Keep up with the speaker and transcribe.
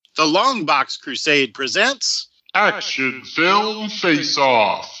The Longbox Crusade presents Action Film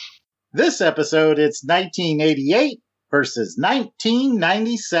Face-Off. This episode, it's 1988 versus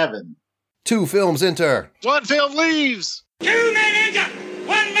 1997. Two films enter. One Film Leaves. 2 men enter, 1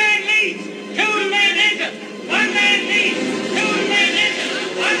 man leaves. 2 men enter, 1 man leaves. 2 men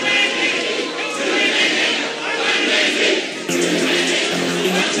enter, 1 man leaves. 2 men enter, 1 man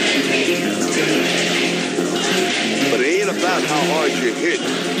leaves. But it ain't about how hard you hit.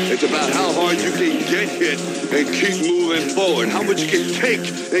 It's about how hard you can get hit and keep moving forward. How much you can take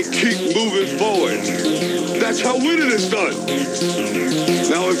and keep moving forward. That's how winning is done.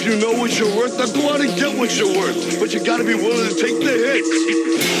 Now, if you know what you're worth, then go out and get what you're worth. But you gotta be willing to take the hits.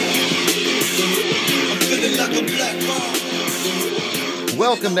 I'm feeling like a black ball.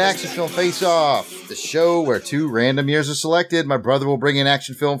 Welcome to Action Film Face-Off, the show where two random years are selected. My brother will bring an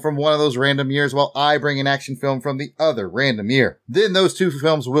action film from one of those random years while I bring an action film from the other random year. Then those two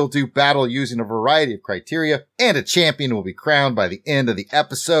films will do battle using a variety of criteria, and a champion will be crowned by the end of the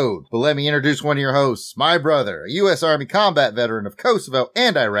episode. But let me introduce one of your hosts, my brother, a U.S. Army combat veteran of Kosovo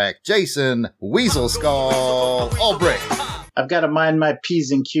and Iraq, Jason Weasel Skull Albrecht. I've got to mind my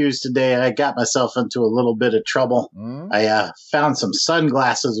P's and Q's today, and I got myself into a little bit of trouble. I found some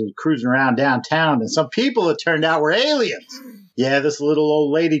sunglasses, was cruising around downtown, and some people, it turned out, were aliens. Yeah, this little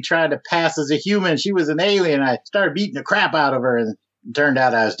old lady tried to pass as a human. She was an alien. I started beating the crap out of her, and it turned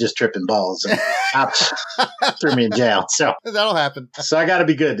out I was just tripping balls. And threw me in jail. So that'll happen. So I got to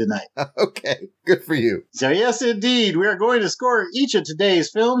be good tonight. Okay, good for you. So yes, indeed, we are going to score each of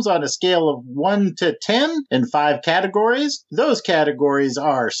today's films on a scale of 1 to 10 in 5 categories. Those categories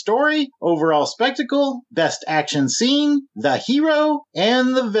are story, overall spectacle, best action scene, the hero,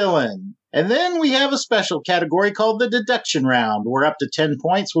 and the villain. And then we have a special category called the deduction round, where up to 10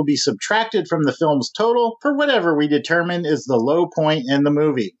 points will be subtracted from the film's total for whatever we determine is the low point in the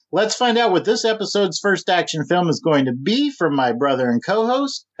movie. Let's find out what this episode's first action film is going to be from my brother and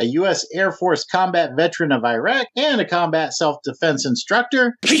co-host, a U.S. Air Force combat veteran of Iraq, and a combat self-defense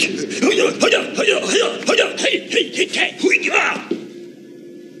instructor.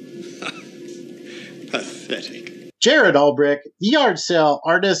 Pathetic. Jared Albrecht, the yard sale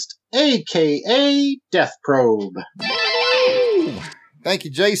artist, a.k.a. Death Probe. Thank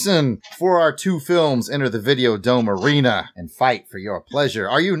you, Jason. For our two films, enter the Video Dome Arena and fight for your pleasure.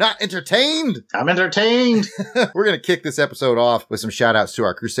 Are you not entertained? I'm entertained. We're going to kick this episode off with some shout-outs to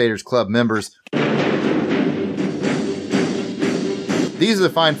our Crusaders Club members. These are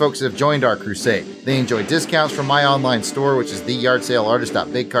the fine folks that have joined our crusade. They enjoy discounts from my online store, which is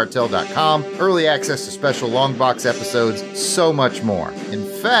theyardsaleartist.bigcartel.com, early access to special long box episodes, so much more. In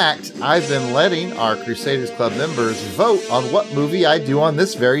fact, I've been letting our Crusaders Club members vote on what movie I do on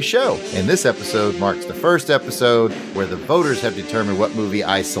this very show. And this episode marks the first episode where the voters have determined what movie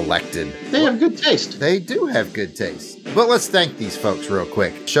I selected. They have good taste. They do have good taste. But let's thank these folks real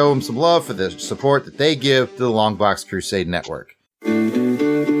quick. Show them some love for the support that they give to the Longbox Crusade Network.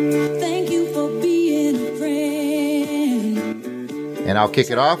 Thank you for being a friend. And I'll kick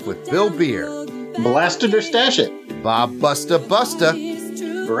it off with Bill Beer, Blast It or Stash It, Bob Busta,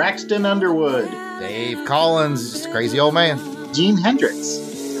 Braxton Underwood, Dave Collins, crazy old man, Gene Hendricks,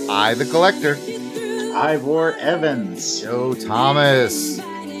 I the Collector, Ivor Evans, Joe Thomas,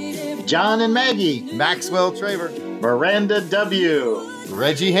 John and Maggie, Maxwell Traver, Miranda W.,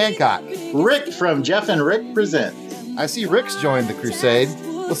 Reggie Hancock, Rick from Jeff and Rick Present. I see Rick's joined the crusade.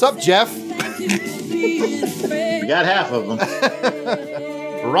 What's up, Jeff? We got half of them.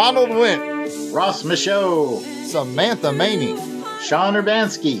 Ronald Wint, Ross Michaud, Samantha Maney, Sean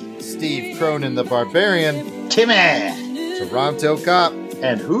Urbanski, Steve Cronin the Barbarian, Timmy, Toronto Cop,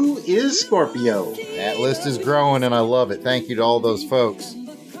 and Who is Scorpio? That list is growing and I love it. Thank you to all those folks.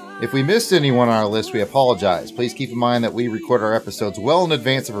 If we missed anyone on our list, we apologize. Please keep in mind that we record our episodes well in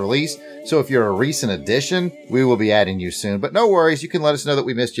advance of release, so if you're a recent addition, we will be adding you soon. But no worries, you can let us know that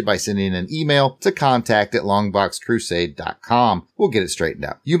we missed you by sending an email to contact@longboxcrusade.com. We'll get it straightened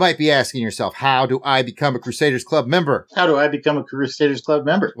out. You might be asking yourself, how do I become a Crusaders Club member? How do I become a Crusaders Club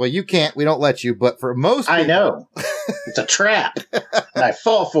member? Well, you can't. We don't let you. But for most people... I know. It's a trap. And I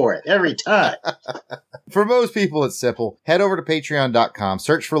fall for it every time. For most people, it's simple. Head over to patreon.com,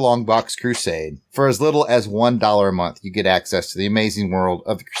 search for Longbox Crusade, For as little as $1 a month, you get access to the amazing world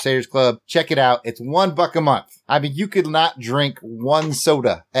of the Crusaders Club. Check it out. It's $1 a month. I mean, you could not drink one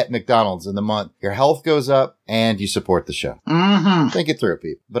soda at McDonald's in the month. Your health goes up and you support the show. Mm-hmm. Think it through,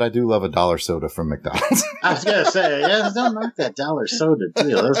 people. But I do love a dollar soda from McDonald's. I was going to say, yeah, don't knock that dollar soda, too.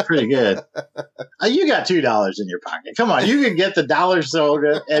 That's pretty good. You got $2 in your pocket. Come on, you can get the dollar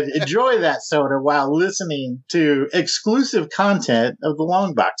soda and enjoy that soda while listening to exclusive content of the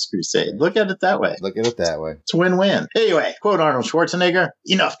Long Box Crusade. Look at it that way. Look at it that way. It's win-win. Anyway, quote Arnold Schwarzenegger,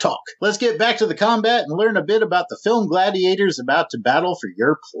 enough talk. Let's get back to the combat and learn a bit about the film gladiators about to battle for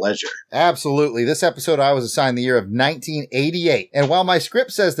your pleasure. Absolutely. This episode I was assigned the year of 1988. And while my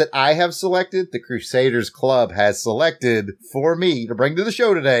script says that I have selected, the Crusaders Club has selected for me to bring to the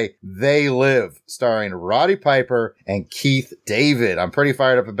show today, They Live, starring Roddy Piper and Keith David. I'm pretty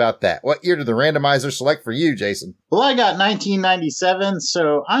fired up about that. What year did the randomizer select for you, Jason? Well, I got 1997,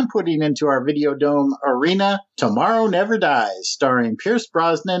 so I'm putting into our Videodome arena Tomorrow Never Dies, starring Pierce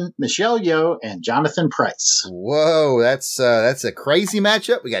Brosnan, Michelle Yeoh, and Jonathan Pryce. Whoa, that's a crazy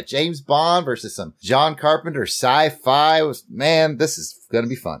matchup. We got James Bond versus some John Carpenter sci-fi. Man, this is going to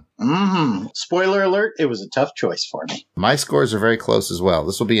be fun. Mm-hmm. Spoiler alert, it was a tough choice for me. My scores are very close as well.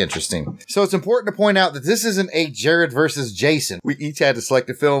 This will be interesting. So it's important to point out that this isn't a Jared versus Jason. We each had to select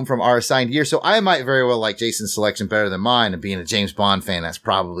a film from our assigned year, so I might very well like Jason's selection better than mine, and being a James Bond fan, that's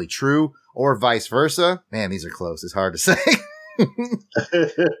probably true, or vice versa. Man, these are close. It's hard to say.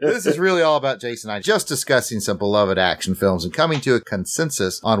 This is really all about Jason and I just discussing some beloved action films and coming to a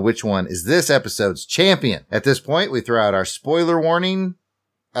consensus on which one is this episode's champion. At this point, we throw out our spoiler warning.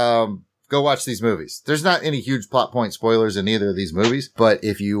 Go watch these movies. There's not any huge plot point spoilers in either of these movies, but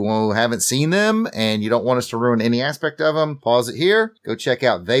if you haven't seen them and you don't want us to ruin any aspect of them, pause it here. Go check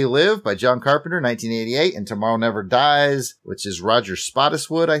out They Live by John Carpenter, 1988, and Tomorrow Never Dies, which is Roger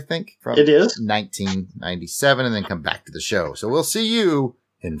Spottiswoode, I think, from It is 1997, and then come back to the show. So we'll see you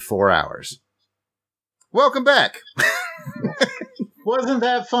in 4 hours. Welcome back. Wasn't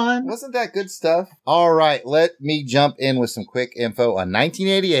that fun? Wasn't that good stuff? All right, let me jump in with some quick info on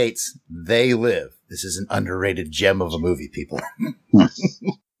 1988's They Live. This is an underrated gem of a movie, people. Masters!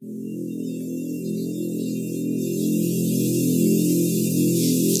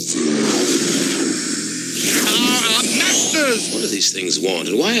 What do these things want,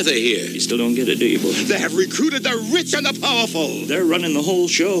 and why are they here? You still don't get it, do you, boy? They have recruited the rich and the powerful. They're running the whole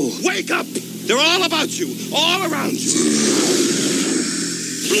show. Wake up! They're all about you, all around you.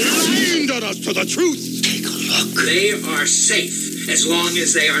 Blinded us to the truth. Take a look. They are safe as long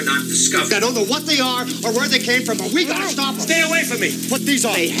as they are not discovered. I don't know what they are or where they came from, but we gotta stop them. Stay away from me. Put these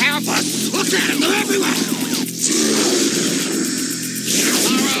on. They have us. Look at them, they're everywhere.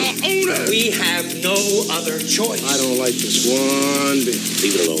 They're our owners. We have no other choice. I don't like this one bit.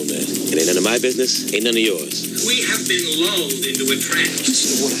 Leave it alone, man. It ain't none of my business. Ain't none of yours. We have been lulled into a trance.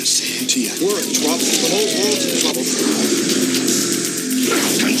 Listen to what I'm saying to you. We're in trouble. The whole world's in trouble.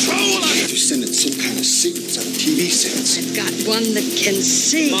 Control us. You're sending some kind of signals on TV sets. I've got one that can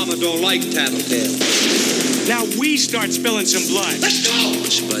see. Mama don't like tattletale. Now we start spilling some blood. Let's go.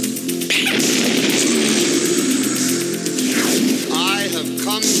 Push button. I have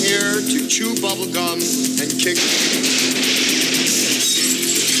come here to chew bubblegum and kick.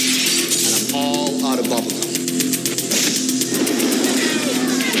 And I'm all out of bubblegum.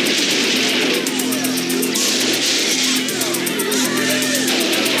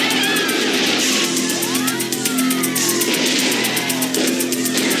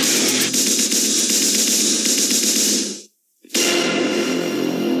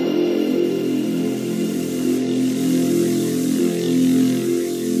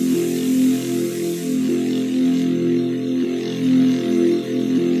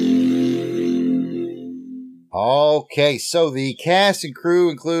 Okay, so the cast and crew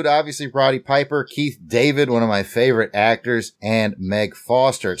include obviously Roddy Piper, Keith David, one of my favorite actors, and Meg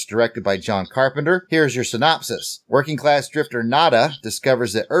Foster. It's directed by John Carpenter. Here's your synopsis. Working class drifter Nada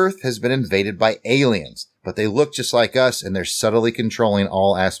discovers that Earth has been invaded by aliens, but they look just like us and they're subtly controlling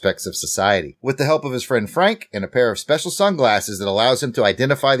all aspects of society. With the help of his friend Frank and a pair of special sunglasses that allows him to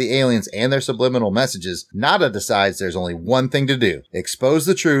identify the aliens and their subliminal messages, Nada decides there's only one thing to do: expose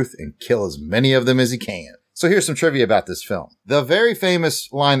the truth and kill as many of them as he can. So here's some trivia about this film. The very famous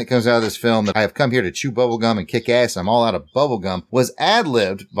line that comes out of this film, that I have come here to chew bubblegum and kick ass, I'm all out of bubblegum, was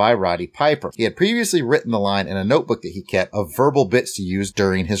ad-libbed by Roddy Piper. He had previously written the line in a notebook that he kept of verbal bits to use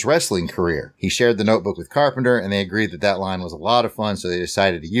during his wrestling career. He shared the notebook with Carpenter, and they agreed that that line was a lot of fun, so they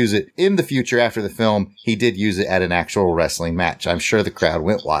decided to use it. In the future, after the film, he did use it at an actual wrestling match. I'm sure the crowd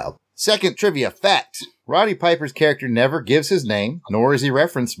went wild. Second trivia fact. Roddy Piper's character never gives his name, nor is he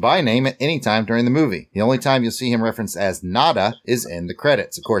referenced by name at any time during the movie. The only time you'll see him referenced as Nada is in the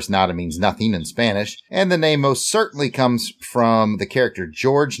credits. Of course, Nada means nothing in Spanish, and the name most certainly comes from the character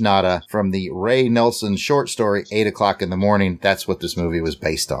George Nada from the Ray Nelson short story 8 o'clock in the morning. That's what this movie was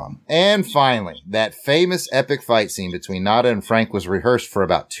based on. And finally, that famous epic fight scene between Nada and Frank was rehearsed for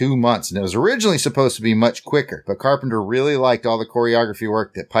about 2 months, and it was originally supposed to be much quicker, but Carpenter really liked all the choreography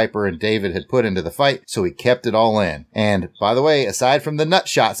work that Piper and David had put into the fight, so he kept it all in. And by the way, aside from the nut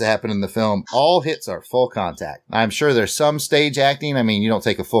shots that happen in the film, all hits are full contact. I'm sure there's some stage acting. I mean, you don't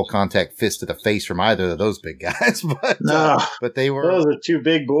take a full contact fist to the face from either of those big guys, but they were... Those are two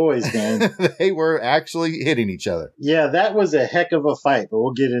big boys, man. They were actually hitting each other. Yeah, that was a heck of a fight, but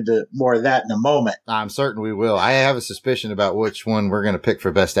we'll get into more of that in a moment. I'm certain we will. I have a suspicion about which one we're going to pick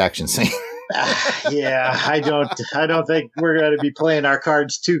for best action scene. Yeah, I don't think we're going to be playing our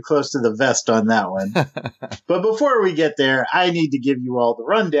cards too close to the vest on that one. But before we get there, I need to give you all the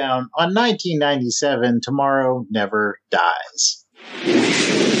rundown on 1997, Tomorrow Never Dies.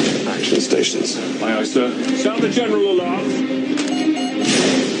 Action stations. Aye, aye, sir. Sound the general alarm.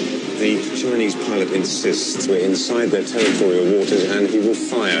 The Chinese pilot insists we're inside their territorial waters and he will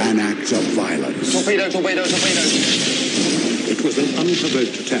fire. An act of violence. Torpedo, torpedo, torpedo. It was an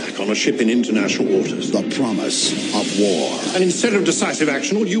unprovoked attack on a ship in international waters. The promise of war. And instead of decisive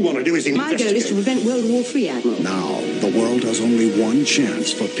action, all you want to do is My goal is to prevent World War III, Admiral. Now, the world has only one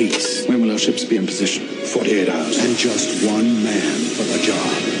chance for peace. When will our ships be in position? 48 hours. And just one man for the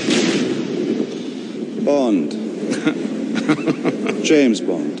job. Bond. James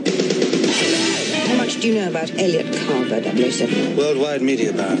Bond. How much do you know about Elliot Carver, 007? Worldwide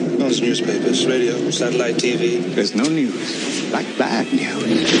media ban. Those newspapers, radio, satellite TV. There's no news. Like bad news.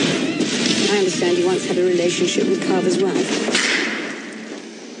 I understand you once had a relationship with Carver's wife.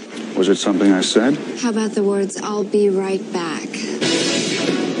 Was it something I said? How about the words, "I'll be right back"?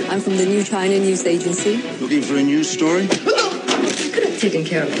 I'm from the New China News Agency. Looking for a news story? Could have taken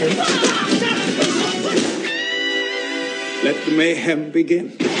care of him. Let the mayhem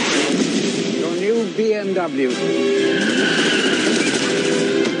begin. Your new BMW.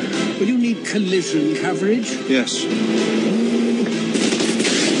 Will you need collision coverage? Yes.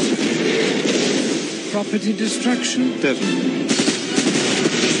 Property destruction? Definitely.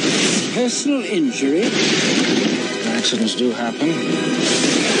 Personal injury? Accidents do happen.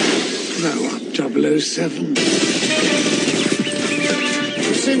 No, 007.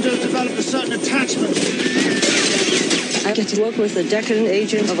 You seem to have developed a certain attachment. I get to work with a decadent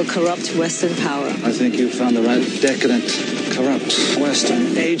agent of a corrupt Western power. I think you found the right decadent, corrupt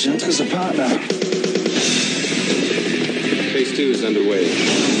Western agent as a partner. Phase 2 is underway.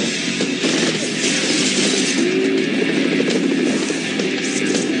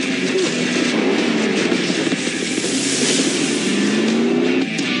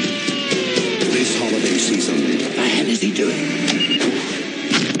 This holiday season. What the hell is he doing?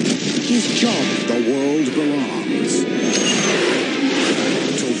 His job. The world belongs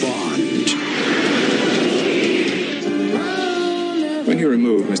to Bond. When you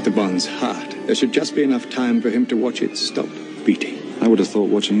remove Mr. Bond's heart, there should just be enough time for him to watch it stop beating. I would have thought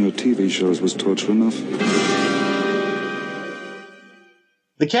watching your TV shows was torture enough.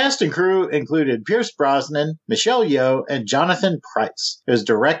 The cast and crew included Pierce Brosnan, Michelle Yeoh, and Jonathan Pryce. It was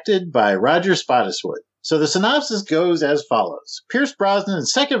directed by Roger Spottiswoode. So the synopsis goes as follows. Pierce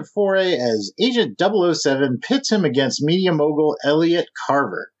Brosnan's second foray as Agent 007 pits him against media mogul Elliot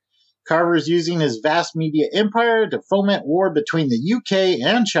Carver. Carver is using his vast media empire to foment war between the UK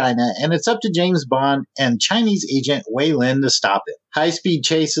and China, and it's up to James Bond and Chinese agent Wei Lin to stop it. High-speed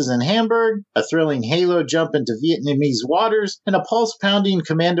chases in Hamburg, a thrilling Halo jump into Vietnamese waters, and a pulse-pounding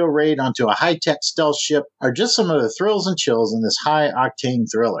commando raid onto a high-tech stealth ship are just some of the thrills and chills in this high-octane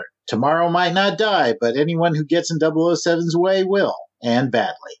thriller. Tomorrow might not die, but anyone who gets in 007's way will. And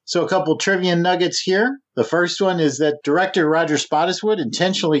badly. So a couple trivia nuggets here. The first one is that director Roger Spottiswoode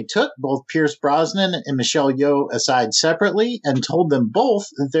intentionally took both Pierce Brosnan and Michelle Yeoh aside separately and told them both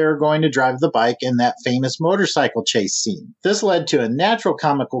that they were going to drive the bike in that famous motorcycle chase scene. This led to a natural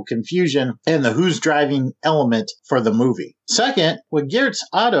comical confusion and the who's driving element for the movie. Second, when Gertz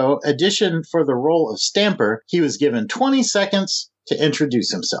Otto auditioned for the role of Stamper, he was given 20 seconds to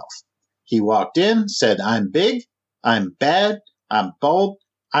introduce himself. He walked in, said, "I'm big, I'm bad, I'm bald,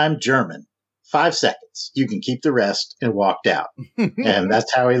 I'm German." 5 seconds. lines, "You can keep the rest," and walked out. And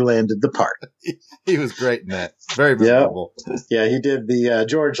that's how he landed the part. He was great in that. Very memorable. Yeah, he did the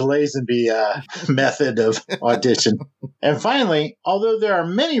George Lazenby method of audition. And finally, although there are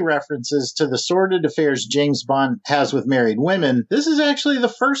many references to the sordid affairs James Bond has with married women, this is actually the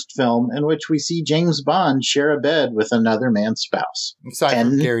first film in which we see James Bond share a bed with another man's spouse. Aside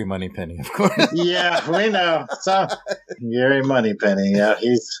from Gary Moneypenny, of course. Yeah, we know. So, Gary Moneypenny, yeah,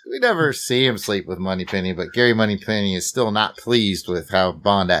 we never see him sleep with Moneypenny, but Gary Moneypenny is still not pleased with how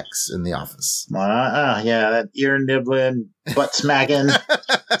Bond acts in the office. Yeah, that ear nibbling, butt smacking,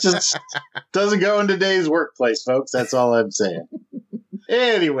 just doesn't go in today's workplace, folks. That's all I'm saying.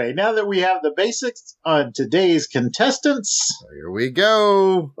 Anyway, now that we have the basics on today's contestants, here we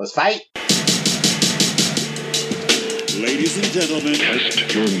go. Let's fight. Ladies and gentlemen,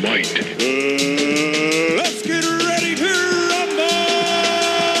 test your might. Let's get ready to rumble.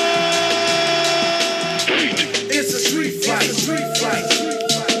 Fight. It's a street fight.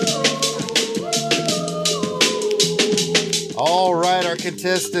 All right, our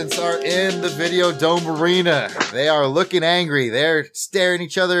contestants are in the Video Dome Arena. They are looking angry. They're staring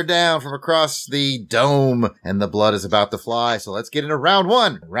each other down from across the dome, and the blood is about to fly. So let's get into round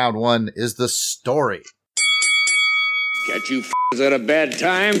one. Round one is the story. Catch you f***s at a bad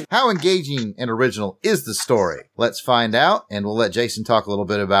time. How engaging and original is the story? Let's find out, and we'll let Jason talk a little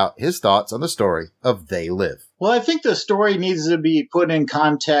bit about his thoughts on the story of They Live. Well, I think the story needs to be put in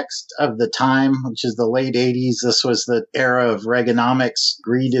context of the time, which is the late 80s. This was the era of Reaganomics.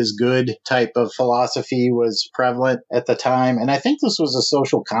 Greed is good type of philosophy was prevalent at the time. And I think this was a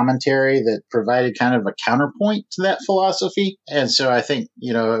social commentary that provided kind of a counterpoint to that philosophy. And so I think,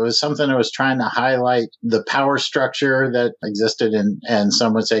 it was something that was trying to highlight the power structure that existed and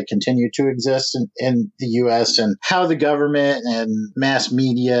some would say continued to exist in the U.S. and how the government and mass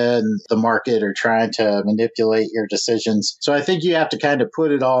media and the market are trying to manipulate your decisions. So I think you have to kind of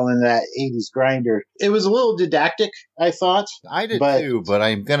put it all in that 80s grinder. It was a little didactic, I thought. I did too, but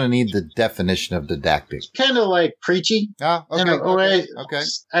I'm going to need the definition of didactic. Kind of like preachy. Oh, okay. In a way. Okay.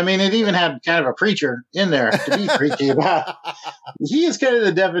 I mean, it even had kind of a preacher in there to be preachy about. He is kind of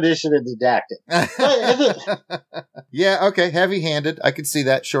the definition of didactic. Yeah, okay. Heavy-handed. I could see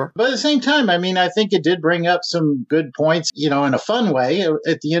that, sure. But at the same time, I mean, I think it did bring up some good points, in a fun way.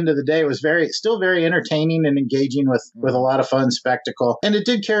 At the end of the day, it was still very entertaining and engaging with a lot of fun spectacle. And it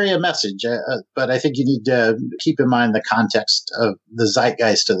did carry a message, but I think you need to keep in mind the context of the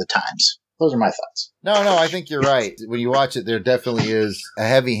zeitgeist of the times. Those are my thoughts. No, I think you're right. When you watch it, there definitely is a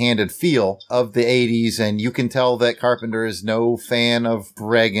heavy-handed feel of the 80s, and you can tell that Carpenter is no fan of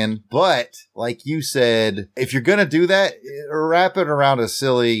Reagan. But, like you said, if you're going to do that, wrap it around a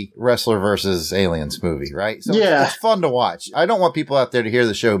silly Wrestler versus Aliens movie, right? So yeah. It's fun to watch. I don't want people out there to hear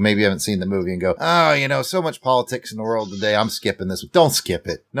the show, maybe haven't seen the movie, and go, so much politics in the world today, I'm skipping this. Don't skip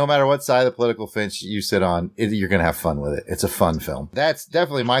it. No matter what side of the political fence you sit on, you're going to have fun with it. It's a fun film. That's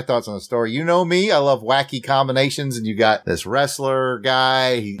definitely my thoughts on the story. You know me, I love wacky combinations, and you got this wrestler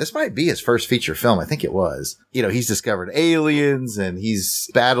guy. This might be his first feature film. I think it was. He's discovered aliens and he's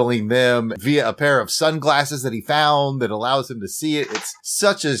battling them via a pair of sunglasses that he found that allows him to see it. It's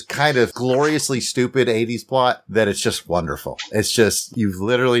such a kind of gloriously stupid 80s plot that it's just wonderful. It's just, you've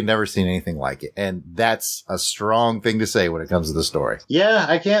literally never seen anything like it. And that's a strong thing to say when it comes to the story. Yeah,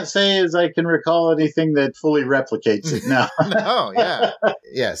 I can't say as I can recall anything that fully replicates it now. No, yeah.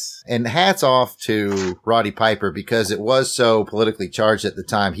 Yes. And hats off to Roddy Piper, because it was so politically charged at the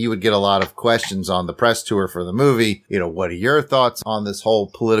time. He would get a lot of questions on the press tour for the movie. What are your thoughts on this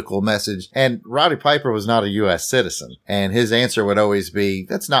whole political message? And Roddy Piper was not a U.S. citizen. And his answer would always be,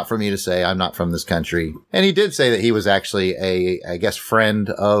 that's not for me to say. I'm not from this country. And he did say that he was actually I guess, friend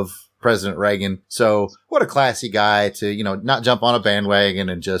of President Reagan. So what a classy guy to, not jump on a bandwagon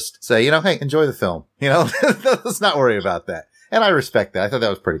and just say, hey, enjoy the film. Let's not worry about that. And I respect that. I thought that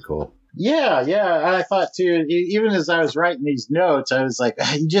was pretty cool. Yeah. I thought too, even as I was writing these notes, I was like,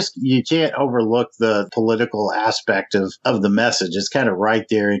 you can't overlook the political aspect of the message. It's kind of right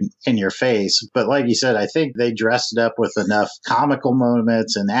there in your face. But like you said, I think they dressed it up with enough comical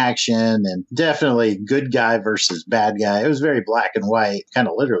moments and action, and definitely good guy versus bad guy. It was very black and white, kind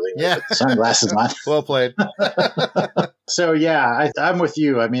of literally. Yeah. With the sunglasses on. Well played. So yeah, I'm with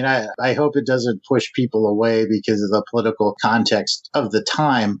you. I mean, I hope it doesn't push people away because of the political context of the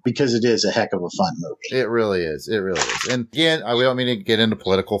time, because it is a heck of a fun movie. It really is. It really is. And again, we don't mean to get into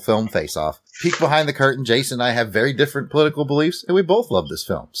political film face-off. Peek behind the curtain, Jason and I have very different political beliefs, and we both love this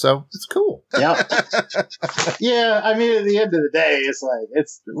film. So it's cool. Yeah. Yeah, I mean, at the end of the day,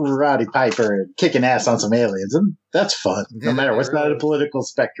 it's Roddy Piper kicking ass on some aliens, and that's fun, no matter what side of the political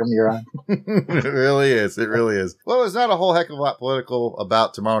spectrum you're on. It really is. It really is. Well, there's not a whole heck of a lot political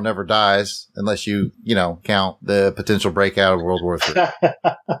about Tomorrow Never Dies, unless you count the potential breakout of World War III.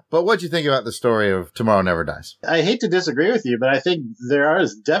 But what'd you think about the story of Tomorrow Never Dies? I hate to disagree with you, but I think there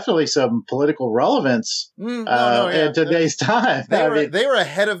is definitely some political relevance in today's time. They were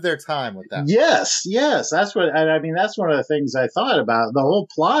ahead of their time with that. Yes. That's what I mean. That's one of the things I thought about. The whole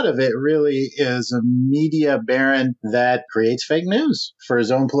plot of it really is a media baron that creates fake news for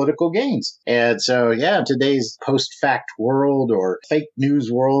his own political gains. And so, yeah, in today's post-fact world or fake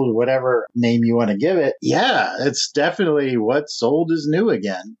news world, whatever name you want to give it, yeah, it's definitely what's old is new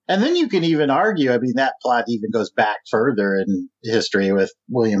again. And then you can even argue, I mean, that plot even goes back further in history with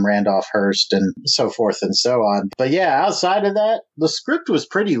William Randolph Hearst and so forth and so on. But yeah, outside of that, the script was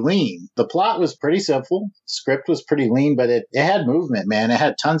pretty lean. The plot was pretty simple. Script was pretty lean, but it had movement, man. It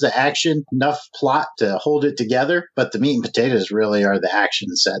had tons of action, enough plot to hold it together. But the meat and potatoes really are the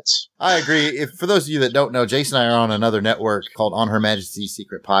action sets. I agree. For those of you that don't know, Jason and I are on another network called On Her Majesty's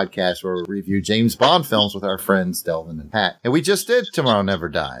Secret Podcast, where we review James Bond films with our friends Delvin and Pat. And we just did Tomorrow Never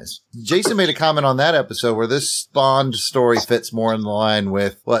Dies. Jason made a comment on that episode where this Bond story fits more in line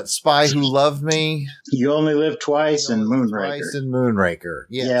with Spy Who Loved Me. You Only Live Twice and Moonraker.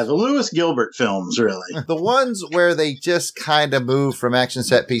 Yes. Yeah, the Lewis Gilbert films, really. The ones where they just kind of move from action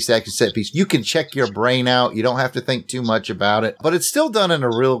set piece to action set piece. You can check your brain out. You don't have to think too much about it. But it's still done in a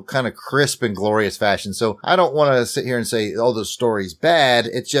real kind of crisp and glorious fashion. So I don't want to sit here and say, oh, the story's bad.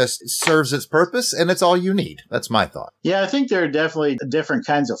 It just serves its purpose, and it's all you need. That's my thought. Yeah, I think there are definitely different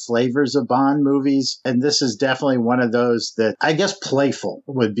kinds of flavors of Bond movies. And this is definitely one of those that, I guess, playful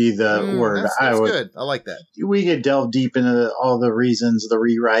would be the word. That's good. I like that. We could delve deep into all the reasons, the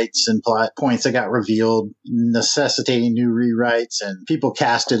rewrites and plot points that got revealed, necessitating new rewrites, and people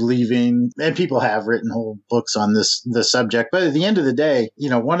casted leaving. And people have written whole books on the subject. But at the end of the day,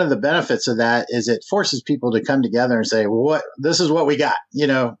 one of the benefits of that is it forces people to come together and say, well, this is what we got.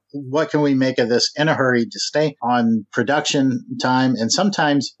 What can we make of this in a hurry to stay on production time? And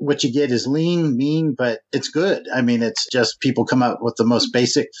sometimes what you get is lean, mean, but it's good. I mean, it's just people come up with the most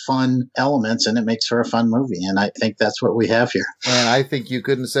basic fun elements, and it makes for a fun movie. And I think that's what we have here. And I think you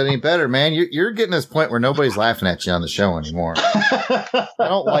couldn't have said any better, man. You're getting to this point where nobody's laughing at you on the show anymore. I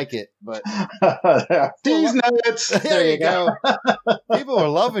don't like it, but these nuts. There you go. People are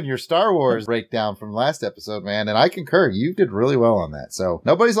loving your Star Wars breakdown from last episode, man. And I concur. You did really well on that. So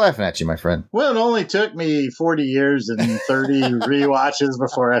nobody's laughing at you, my friend. Well, it only took me 40 years and 30 rewatches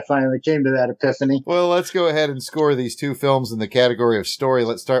before I finally came to that epiphany. Well, let's go ahead and score these two films in the category of story.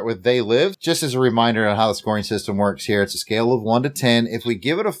 Let's start with They Live. Just as a reminder on how the scoring system works here, it's a scale of 1 to 10. If we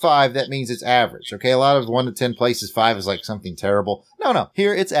give it a 5, that means it's average. Okay, a lot of 1 to 10 places, 5 is like something terrible. No.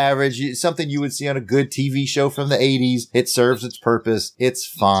 Here, it's average. It's something you would see on a good TV show from the 80s. It serves its purpose. It's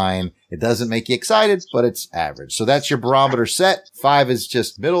fine. It doesn't make you excited, but it's average. So that's your barometer set. 5 is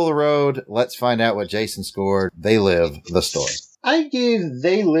just middle of the road. Let's find out what Jason scored. They Live, the story. I gave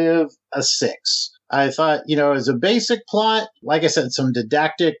They Live a 6. I thought, as a basic plot, like I said, some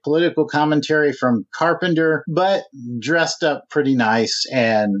didactic political commentary from Carpenter, but dressed up pretty nice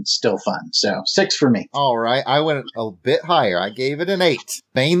and still fun. So 6 for me. All right. I went a bit higher. I gave it an 8,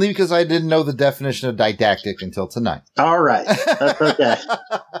 mainly because I didn't know the definition of didactic until tonight. All right. That's okay.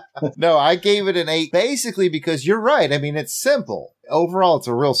 No, I gave it an 8 basically because you're right. I mean, it's simple. Overall, it's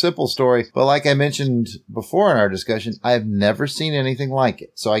a real simple story. But like I mentioned before in our discussion, I've never seen anything like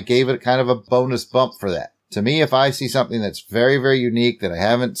it. So I gave it kind of a bonus bump for that. To me, if I see something that's very, very unique that I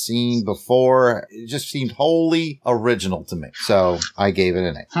haven't seen before, it just seemed wholly original to me. So I gave it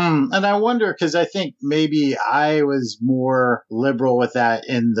an 8. And I wonder, because I think maybe I was more liberal with that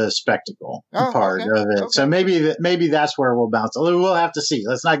in the spectacle part of it. Okay. So maybe that's where we'll bounce. We'll have to see.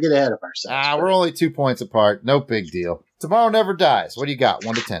 Let's not get ahead of ourselves. We're only 2 points apart. No big deal. Tomorrow Never Dies. What do you got?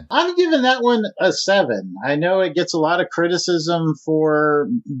 1 to 10. I'm giving that one a 7. I know it gets a lot of criticism for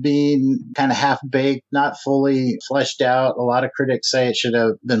being kind of half-baked, not fully fleshed out. A lot of critics say it should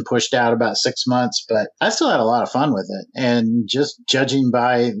have been pushed out about 6 months, but I still had a lot of fun with it. And just judging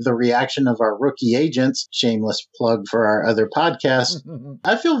by the reaction of our rookie agents, shameless plug for our other podcast,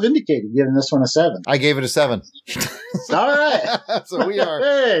 I feel vindicated giving this one a 7. I gave it a 7. All right. So we are.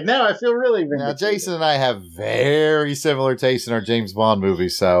 Hey, now I feel really vindicated. Now, Jason and I have very similar similar taste in our James Bond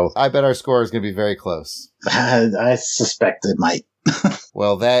movies, so I bet our score is going to be very close. I suspect it might.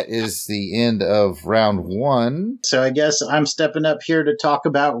 Well, that is the end of round 1. So I guess I'm stepping up here to talk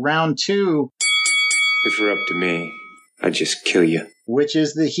about round 2. If you're up to me, I'd just kill you. Which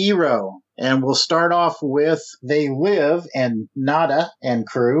is The Hero. And we'll start off with They Live and Nada and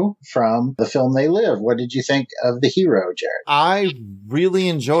crew from the film They Live. What did you think of The Hero, Jared? I really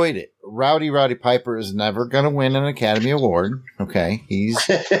enjoyed it. Roddy Piper is never going to win an Academy Award. Okay.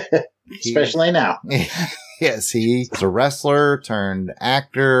 Especially now. Yes, he's a wrestler turned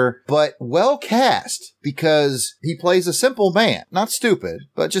actor, but well cast because he plays a simple man. Not stupid,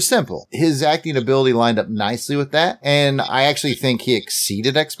 but just simple. His acting ability lined up nicely with that, and I actually think he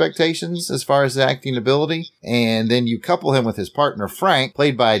exceeded expectations as far as his acting ability. And then you couple him with his partner, Frank,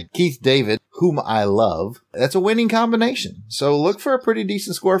 played by Keith David, whom I love. That's a winning combination. So look for a pretty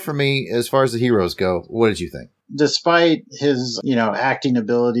decent score for me as far as the heroes go. What did you think? Despite his, acting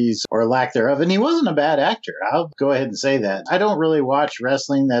abilities or lack thereof, and he wasn't a bad actor. I'll go ahead and say that. I don't really watch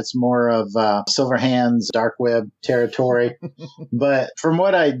wrestling. That's more of Silverhand's dark web territory. But from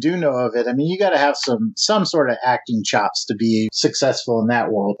what I do know of it, I mean, you got to have some sort of acting chops to be successful in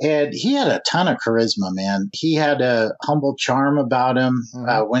that world. And he had a ton of charisma, man. He had a humble charm about him.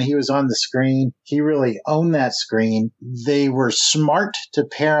 When he was on the screen, he really owned that screen. They were smart to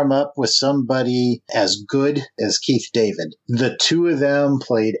pair him up with somebody as good as Keith David. The two of them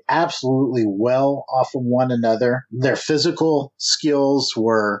played absolutely well off of one another. Their physical skills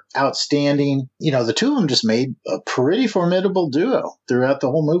were outstanding. The two of them just made a pretty formidable duo throughout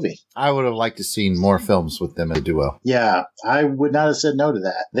the whole movie. I would have liked to see more films with them as a duo. Yeah, I would not have said no to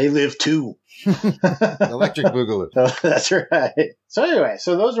that. They Live too. Electric Boogaloo. Oh, that's right. So anyway,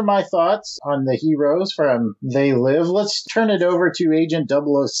 those are my thoughts on the heroes from They Live. Let's turn it over to Agent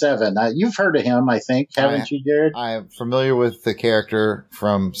 007. You've heard of him, I think, haven't you, Jared? I'm familiar with the character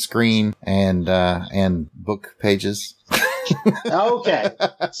from screen and book pages. Okay.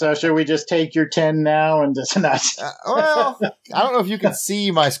 So should we just take your 10 now and just not? Well, I don't know if you can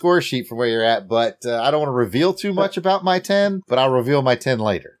see my score sheet from where you're at, but I don't want to reveal too much about my 10, but I'll reveal my 10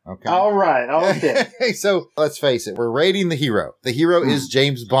 later. Okay. All right. Okay. So let's face it. We're rating the hero. The hero is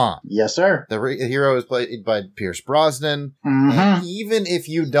James Bond. Yes, sir. The hero is played by Pierce Brosnan. Mm-hmm. And even if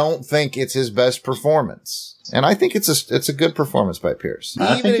you don't think it's his best performance, and I think it's a good performance by Pierce.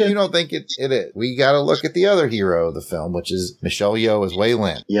 Even if you don't think it is. We got to look at the other hero of the film, which is Michelle Yeoh as Wei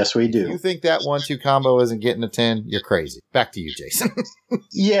Lin. Yes, we do. If you think that 1-2 combo isn't getting a 10, you're crazy. Back to you, Jason.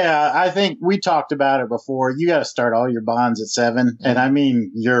 Yeah, I think we talked about it before. You got to start all your Bonds at 7. And I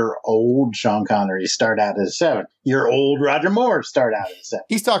mean, your old Sean Connery start out at 7. Your old Roger Moore start out at 7.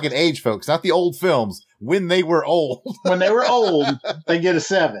 He's talking age, folks, not the old films. When they were old. When they were old, they get a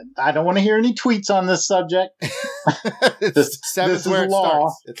 7. I don't want to hear any tweets on this subject. This is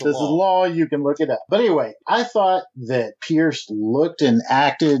law. This is law. You can look it up. But anyway, I thought that Pierce looked and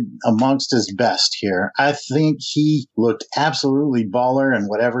acted amongst his best here. I think he looked absolutely baller in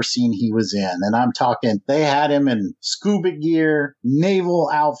whatever scene he was in. And I'm talking, they had him in scuba gear, naval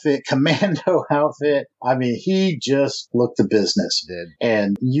outfit, commando outfit. I mean, he just looked the business. Did.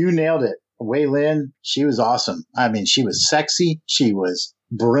 And you nailed it. Wei Lin, she was awesome. I mean, she was sexy. She was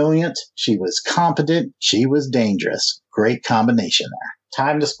brilliant. She was competent. She was dangerous. Great combination there.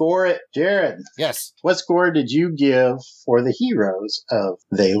 Time to score it. Jared. Yes. What score did you give for the heroes of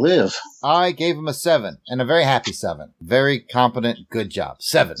They Live? I gave him a 7, and a very happy 7. Very competent. Good job.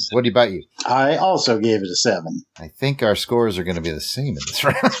 7. What about you? I also gave it a 7. I think our scores are going to be the same in this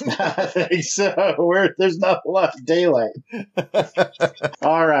round. I think so. There's not a lot of daylight.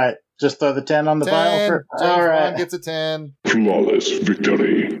 All right. Just throw the 10 on the 10. pile. All right. Bond gets a 10. Flawless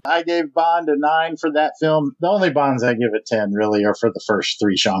victory. I gave Bond a 9 for that film. The only Bonds I give a 10 really are for the first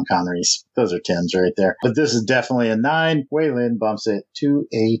 3 Sean Connerys. Those are 10s right there. But this is definitely a 9. Wei Lin bumps it to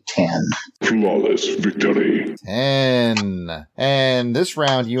a 10. Flawless victory. 10. And this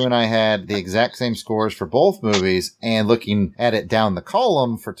round, you and I had the exact same scores for both movies. And looking at it down the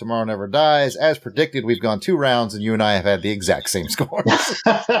column for Tomorrow Never Dies, as predicted, we've gone 2 rounds and you and I have had the exact same scores.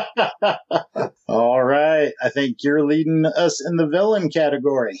 All right. I think you're leading us in the villain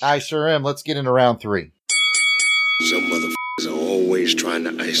category. I sure am. Let's get into round 3. Some motherfuckers are always trying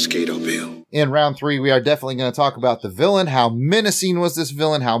to ice skate uphill. In round 3, we are definitely going to talk about the villain. How menacing was this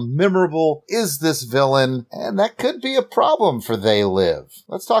villain? How memorable is this villain? And that could be a problem for They Live.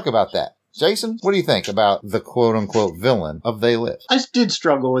 Let's talk about that. Jason, what do you think about the quote-unquote villain of They Live? I did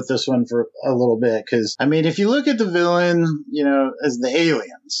struggle with this one for a little bit because, I mean, if you look at the villain, as the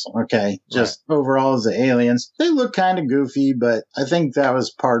aliens, okay, just overall as the aliens, they look kind of goofy, but I think that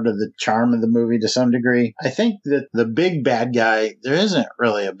was part of the charm of the movie to some degree. I think that the big bad guy, there isn't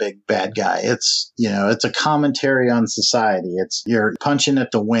really a big bad guy. It's, it's a commentary on society. You're punching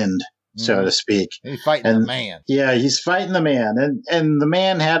at the wind, so to speak. He's fighting the man. Yeah, he's fighting the man. And the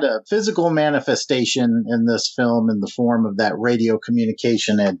man had a physical manifestation in this film in the form of that radio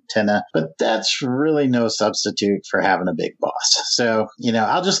communication antenna. But that's really no substitute for having a big boss. So,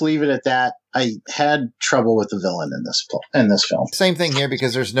 I'll just leave it at that. I had trouble with the villain in this film. Same thing here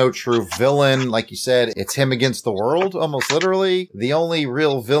because there's no true villain. Like you said, it's him against the world, almost literally. The only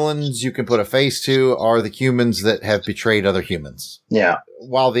real villains you can put a face to are the humans that have betrayed other humans. Yeah.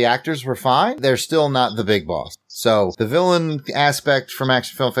 While the actors were fine, they're still not the big boss. So the villain aspect from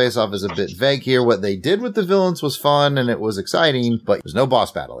Action Film Face-Off is a bit vague here. What they did with the villains was fun and it was exciting, but there's no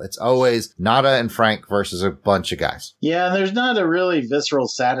boss battle. It's always Nada and Frank versus a bunch of guys. Yeah, and there's not a really visceral,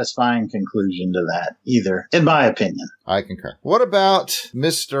 satisfying conclusion to that either, in my opinion. I concur. What about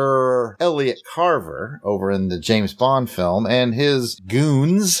Mr. Elliot Carver over in the James Bond film and his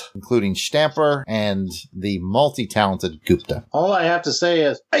goons, including Stamper and the multi-talented Gupta? All I have to say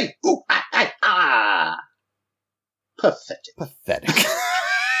is, hey, ooh, ah. Pathetic.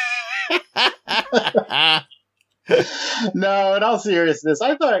 No, in all seriousness,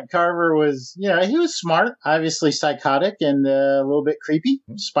 I thought Carver was, he was smart, obviously psychotic and a little bit creepy,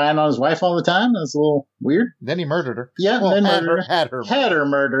 spying on his wife all the time. That was a little weird. Then he murdered her. Yeah, well, then had her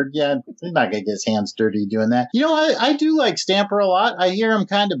murdered. Yeah, he's not going to get his hands dirty doing that. I do like Stamper a lot. I hear him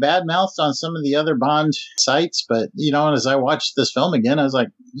kind of bad-mouthed on some of the other Bond sites, but, as I watched this film again, I was like,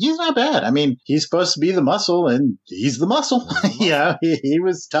 he's not bad. I mean, he's supposed to be the muscle, and he's the muscle. He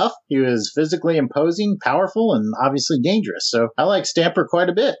was tough. He was physically imposing, powerful, and obviously dangerous. So I like Stamper quite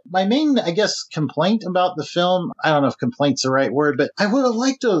a bit. My main, complaint about the film, I don't know if complaint's the right word, but I would have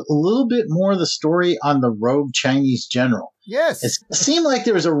liked a little bit more of the story on the rogue Chinese general. Yes. It seemed like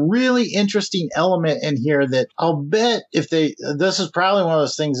there was a really interesting element in here that I'll bet this is probably one of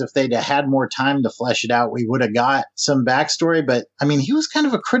those things, if they'd had more time to flesh it out, we would have got some backstory. But I mean, he was kind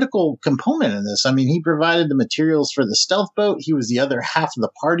of a critical component in this. I mean, he provided the materials for the stealth boat. He was the other half of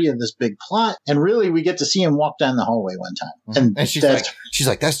the party of this big plot. And really, we get to see him walk down the hallway one time. And she's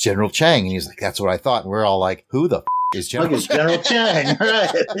like, that's General Chang. And he's like, that's what I thought. And we're all like, who the is General Chang?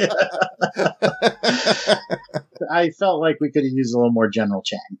 Right. I felt like we could have used a little more General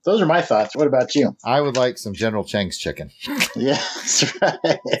Chang. Those are my thoughts. What about you? I would like some General Chang's chicken. Yeah, that's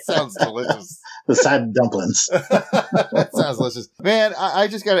right. Sounds delicious. The side dumplings. That sounds delicious. Man, I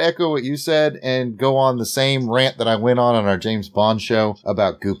just got to echo what you said and go on the same rant that I went on our James Bond show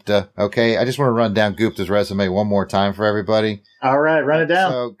about Gupta. Okay, I just want to run down Gupta's resume one more time for everybody. All right, run it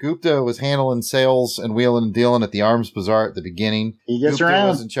down. So Gupta was handling sales and wheeling and dealing at the Arms Bazaar at the beginning. He gets Gupta around.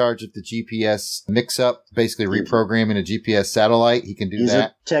 was in charge of the GPS mix-up, basically reprogramming a GPS satellite. He can do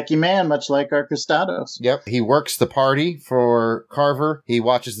that. He's a techie man, much like our Costados. Yep. He works the party for Carver. He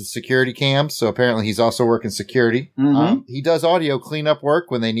watches the security cams, so apparently he's also working security. Mm-hmm. He does audio cleanup work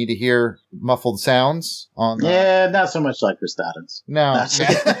when they need to hear muffled sounds. Yeah, not so much like Costados. No.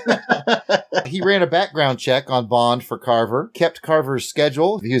 He ran a background check on Bond for Carver, kept Carver's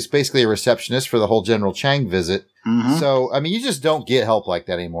schedule. He was basically a receptionist for the whole General Chang visit. Mm-hmm. So, I mean, you just don't get help like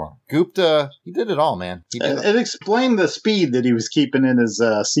that anymore. Gupta, he did it all, man. It explained the speed that he was keeping in his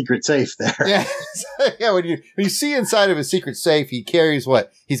secret safe there. Yeah, yeah. When you see inside of his secret safe, he carries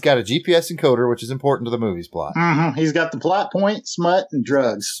what? He's got a GPS encoder, which is important to the movie's plot. Mm-hmm. He's got the plot point, smut, and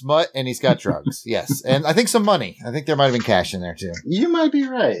drugs. Smut, and he's got drugs, yes. And I think some money. I think there might have been cash in there, too. You might be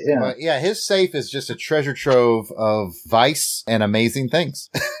right, yeah. But yeah, his safe is just a treasure trove of vice and amazing things.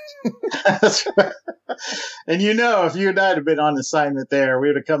 That's right. And if you and I had been on assignment there, we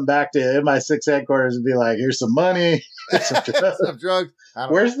would have come back to MI6 headquarters and be like, here's some money, here's some drugs. Some drugs.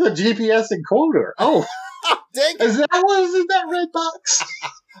 Where's the GPS encoder? Oh, dang it. Is that what was in that red box?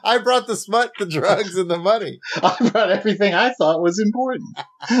 I brought the smut, the drugs, and the money. I brought everything I thought was important.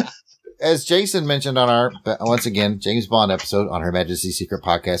 As Jason mentioned on our, once again, James Bond episode on Her Majesty's Secret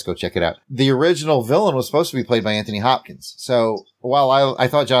podcast, go check it out. The original villain was supposed to be played by Anthony Hopkins. So while I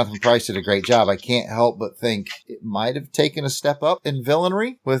thought Jonathan Pryce did a great job, I can't help but think it might have taken a step up in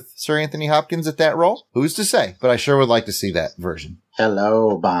villainry with Sir Anthony Hopkins at that role. Who's to say? But I sure would like to see that version.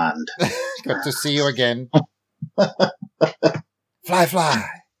 Hello, Bond. Good to see you again. Fly, fly.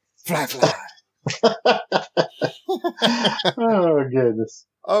 Fly, fly. Oh, goodness.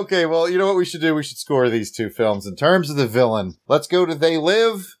 Okay, well, you know what we should do? We should score these two films. In terms of the villain, let's go to They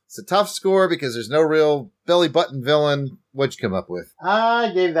Live. It's a tough score because there's no real belly button villain. What'd you come up with? I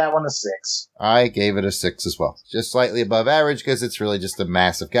gave that one a 6. I gave it a 6 as well. Just slightly above average because it's really just a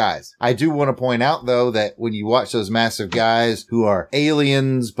mass of guys. I do want to point out, though, that when you watch those massive guys who are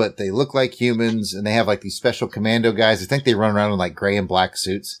aliens, but they look like humans, and they have like these special commando guys, I think they run around in like gray and black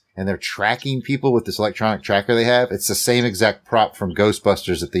suits, and they're tracking people with this electronic tracker they have. It's the same exact prop from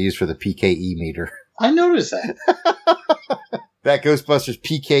Ghostbusters that they use for the PKE meter. I noticed that. That Ghostbusters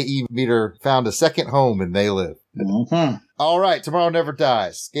PKE meter found a second home and They Live. Mm-hmm. All right, Tomorrow Never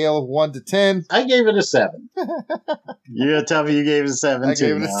Dies. Scale of 1 to 10. I gave it a 7. You're going to tell me you gave it a 7 I too.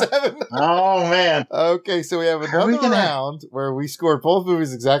 gave it a 7. Oh, man. Okay, so we have another round where we scored both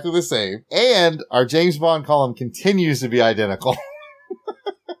movies exactly the same, and our James Bond column continues to be identical.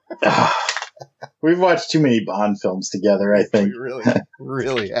 We've watched too many Bond films together, I think. We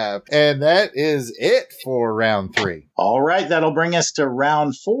really have. And that is it for round 3. All right, that'll bring us to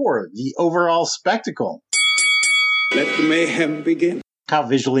round 4, the overall spectacle. Let the mayhem begin. How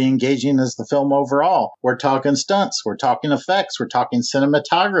visually engaging is the film overall? We're talking stunts, we're talking effects, we're talking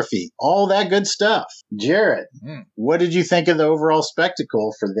cinematography, all that good stuff. Jared, what did you think of the overall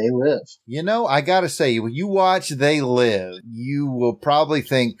spectacle for They Live? You know, I gotta say, when you watch They Live, you will probably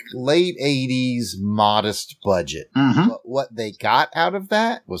think late 80s modest budget. Mm-hmm. But what they got out of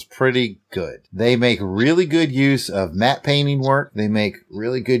that was pretty good. They make really good use of matte painting work. They make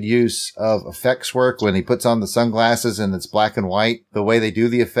really good use of effects work when he puts on the sunglasses and it's black and white. The way they do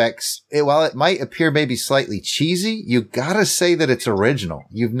the effects, while it might appear maybe slightly cheesy, you gotta say that it's original.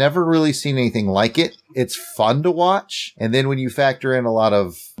 You've never really seen anything like it. It's fun to watch. And then when you factor in a lot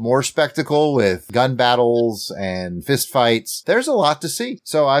of more spectacle with gun battles and fist fights, there's a lot to see.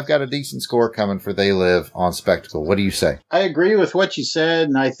 So I've got a decent score coming for They Live on spectacle. What do you say? I agree with what you said,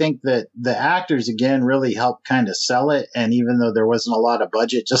 and I think that the actors, again, really helped kind of sell it. And even though there wasn't a lot of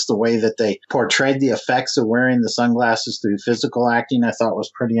budget, just the way that they portrayed the effects of wearing the sunglasses through physical acting, I thought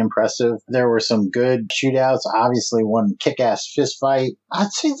was pretty impressive. There were some good shootouts, obviously one kick-ass fist fight.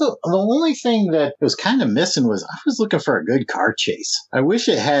 I'd say the only thing that was kind of missing was I was looking for a good car chase. I wish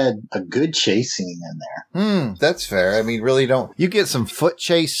it had a good chase scene in there. That's fair. I mean, really don't. You get some foot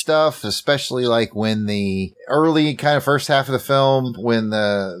chase stuff, especially like when the early kind of first half of the film, when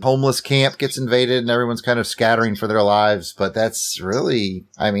the homeless camp gets invaded and everyone's kind of scattering for their lives. But that's really,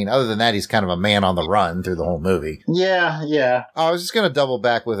 I mean, other than that, he's kind of a man on the run through the whole movie. Yeah. I was just going to double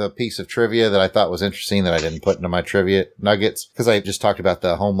back with a piece of trivia that I thought was interesting that I didn't put into my trivia nuggets because I just talked about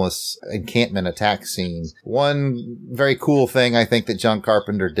the homeless encampment attack scene. One very cool thing I think that John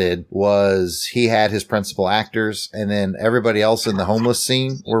Carpenter did was he had his principal actors and then everybody else in the homeless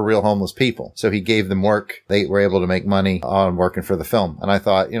scene were real homeless people. So he gave them work. They were able to make money on working for the film. And I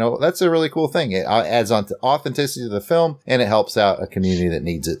thought, you know, that's a really cool thing. It adds on to authenticity to the film and it helps out a community that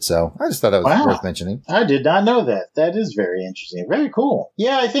needs it. So I just thought that was worth mentioning. I did not know that. That is very interesting. Very cool.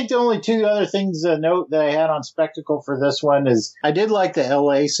 Yeah, I think the only two other things to note that I had on spectacle for this one is I did like the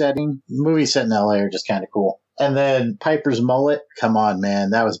LA setting. Movies set in LA are just kind of cool. And then Piper's mullet. Come on,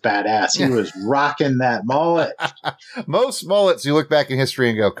 man. That was badass. He was rocking that mullet. Most mullets, you look back in history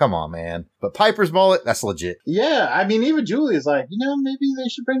and go, come on, man. But Piper's mullet, that's legit. Yeah. I mean, even Julie's like, you know, maybe they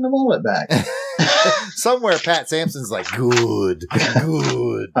should bring the mullet back. Somewhere Pat Sampson's like, good. I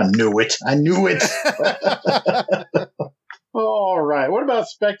knew it. All right. What about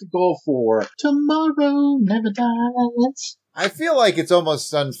spectacle for Tomorrow Never Dies? I feel like it's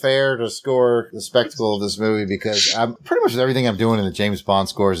almost unfair to score the spectacle of this movie because pretty much everything I'm doing in the James Bond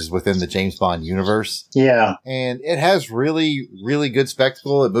scores is within the James Bond universe. Yeah. And it has really, really good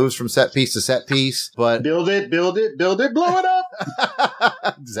spectacle. It moves from set piece to set piece, but build it, blow it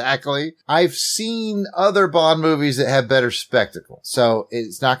up. Exactly. I've seen other Bond movies that have better spectacle. So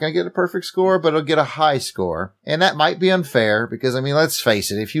it's not going to get a perfect score, but it'll get a high score. And that might be unfair because, I mean, let's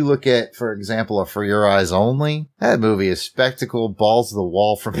face it. If you look at, for example, For Your Eyes Only, that movie is spectacle, balls to the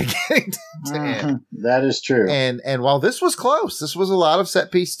wall from beginning to end. That is true. And while this was close, this was a lot of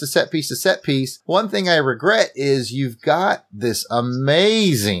set piece to set piece to set piece. One thing I regret is you've got this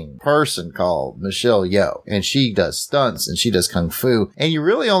amazing person called Michelle Yeoh, and she does stunts and she does kung fu, and you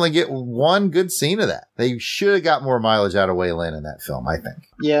really only get one good scene of that. They should have got more mileage out of Wei Lin in that film, I think.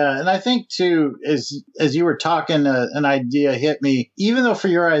 Yeah, and I think too, as you were talking, an idea hit me. Even though For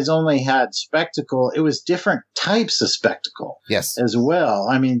Your Eyes Only had spectacle, it was different types of spectacle. Yes. As well.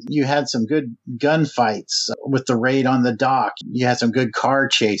 I mean, you had some good gunfights with the raid on the dock. You had some good car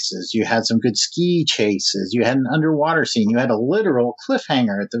chases. You had some good ski chases. You had an underwater scene. You had a literal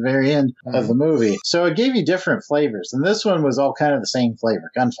cliffhanger at the very end of the movie. So it gave you different flavors. And this one was all kind of the same flavor.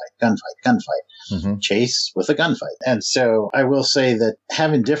 MacGyver, gunfight, chase with a gunfight. And so I will say that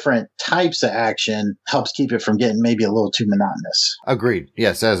having different types of action helps keep it from getting maybe a little too monotonous. Agreed.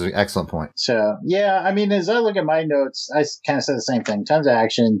 Yes, that's an excellent point. So, yeah, I mean, as I look at my notes, I kind of said the same thing. Tons of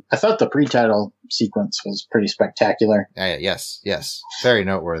action. I thought the pre-title sequence was pretty spectacular. Yes. Very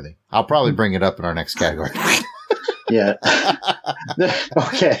noteworthy. I'll probably bring it up in our next category. Yeah.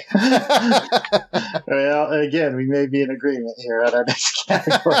 Okay. Well, again, we may be in agreement here on our next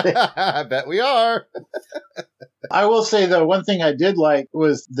category. I bet we are. I will say, though, one thing I did like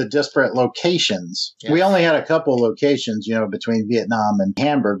was the disparate locations. Yeah. We only had a couple locations, between Vietnam and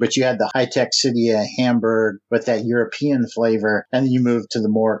Hamburg, but you had the high-tech city of Hamburg with that European flavor, and then you moved to the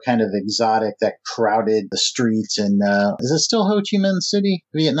more kind of exotic that crowded the streets. And is it still Ho Chi Minh City,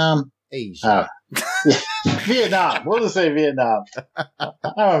 Vietnam? Asia. Yeah. Vietnam. We'll just say Vietnam.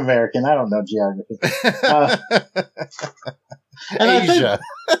 I'm American. I don't know geography. Asia.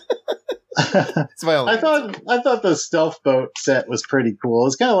 It's my only I thought the stealth boat set was pretty cool.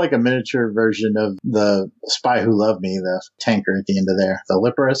 It's kind of like a miniature version of the Spy Who Loved Me, the tanker at the end of there. The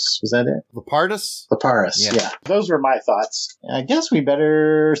Liparus, was that it? Liparus, yeah. Those were my thoughts. I guess we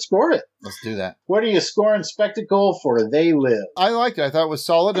better score it. Let's do that. What are you scoring Spectacle for They Live? I liked it. I thought it was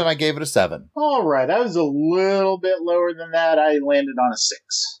solid, and I gave it a 7. All right. I was a little bit lower than that. I landed on a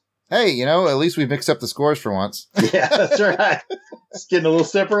 6. Hey, at least we mixed up the scores for once. Yeah, that's right. It's getting a little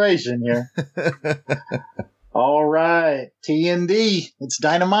separation here. All right. T&D. It's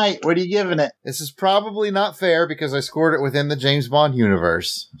Dynamite. What are you giving it? This is probably not fair because I scored it within the James Bond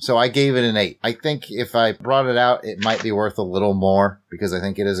universe. So I gave it an 8. I think if I brought it out, it might be worth a little more because I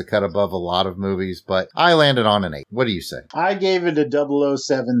think it is a cut above a lot of movies, but I landed on an 8. What do you say? I gave it a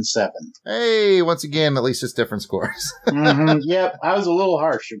 0077. Hey, once again, at least it's different scores. Yep. I was a little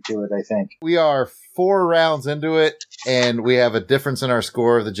harsher to it, I think. We are 4 rounds into it, and we have a difference in our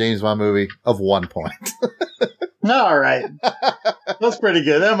score of the James Bond movie of 1 point. All right. That's pretty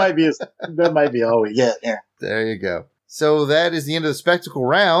good. That might be all we get here. There you go. So that is the end of the Spectacle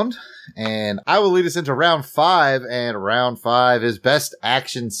round, and I will lead us into round 5, and round 5 is Best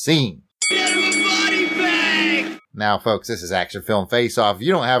Action Scene. Now, folks, this is Action Film Face Off. If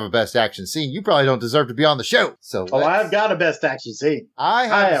you don't have a Best Action Scene, you probably don't deserve to be on the show. So, I've got a Best Action Scene. I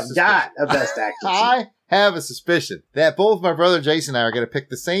have got a Best Action Scene. I have a suspicion that both my brother Jason and I are going to pick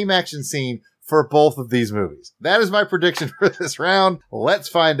the same action scene for both of these movies. That is my prediction for this round. Let's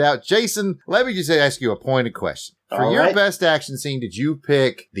find out. Jason, let me just ask you a pointed question. For your best action scene, did you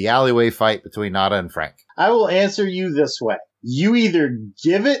pick the alleyway fight between Nada and Frank? I will answer you this way. You either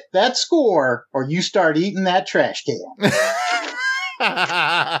give it that score or you start eating that trash can.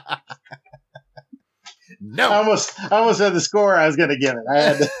 No. I almost had the score I was going to give it. I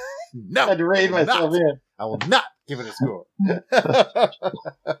had to rein myself in. I will not give it a score.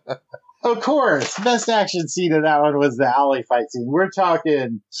 Of course, best action scene of that one was the alley fight scene. We're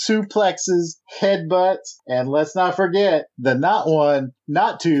talking suplexes, headbutts, and let's not forget the not 1,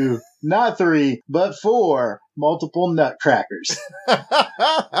 not 2, not 3, but 4 multiple nutcrackers.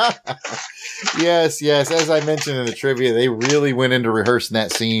 Yes. As I mentioned in the trivia, they really went into rehearsing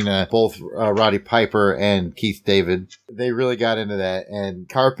that scene. Both Roddy Piper and Keith David, they really got into that. And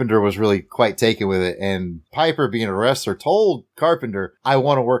Carpenter was really quite taken with it. And Piper, being a wrestler, told Carpenter, I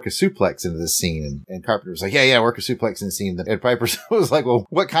want to work a suplex into this scene. And Carpenter was like, yeah, work a suplex in the scene. And Piper was like, well,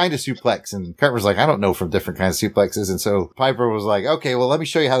 what kind of suplex? And Carpenter's like, I don't know from different kinds of suplexes. And so Piper was like, okay, well, let me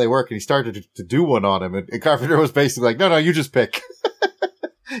show you how they work. And he started to do one on him. And Carpenter was basically like, no, you just pick.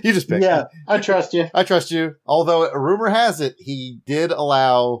 You just pick. Yeah, I trust you. I trust you. Although a rumor has it, he did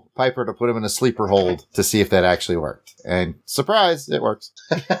allow Piper to put him in a sleeper hold to see if that actually worked. And surprise, it works.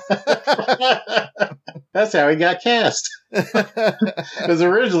 That's how he got cast. It was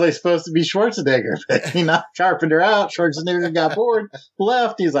originally supposed to be Schwarzenegger, but he knocked Carpenter out. Schwarzenegger got bored,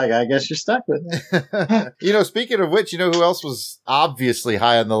 left. He's like, I guess you're stuck with me. Speaking of which, who else was obviously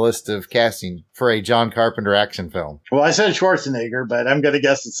high on the list of casting for a John Carpenter action film? Well, I said Schwarzenegger, but I'm going to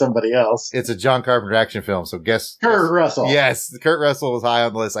guess it's somebody else. It's a John Carpenter action film, so guess. Kurt Russell. Yes, Kurt Russell was high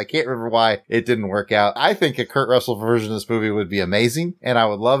on the list. I can't remember why it didn't work out. I think a Kurt Russell version of this movie would be amazing, and I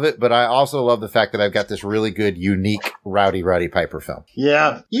would love it, but I also love the fact that I've got this really good, unique Roddy Piper film.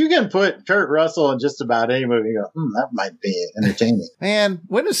 Yeah, you can put Kurt Russell in just about any movie and go, that might be entertaining. Man,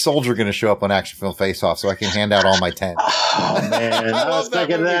 when is Soldier going to show up on Action Film Face Off so I can hand out all my 10? Oh, man, I was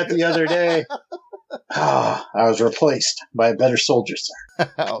thinking of that the other day. I was replaced by a better soldier, sir.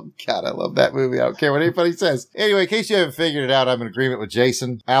 Oh, God, I love that movie. I don't care what anybody says. Anyway, in case you haven't figured it out, I'm in agreement with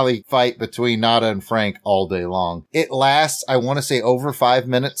Jason. Alley fight between Nada and Frank all day long. It lasts, I want to say, over 5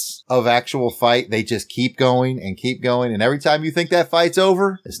 minutes of actual fight. They just keep going and keep going. And every time you think that fight's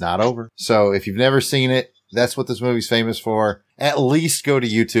over, it's not over. So if you've never seen it, that's what this movie's famous for. At least go to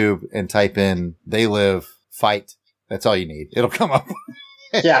YouTube and type in They Live Fight. That's all you need. It'll come up.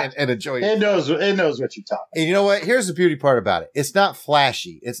 Yeah. and enjoy it. It knows what you're talking. And you know what? Here's the beauty part about it. It's not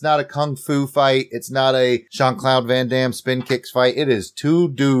flashy. It's not a kung fu fight. It's not a Jean-Claude Van Damme spin kicks fight. It is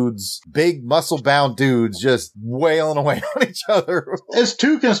two dudes, big muscle-bound dudes, just wailing away on each other. It's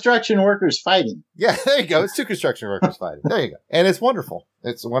two construction workers fighting. Yeah, there you go. It's two construction workers fighting. There you go. And it's wonderful.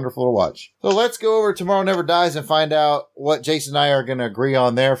 It's wonderful to watch. So let's go over Tomorrow Never Dies and find out what Jason and I are going to agree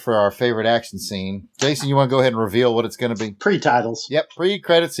on there for our favorite action scene. Jason, you want to go ahead and reveal what it's going to be? Pre-titles. Yep,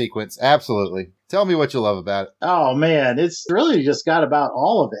 pre-credit sequence. Absolutely. Tell me what you love about it. Oh, man. It's really just got about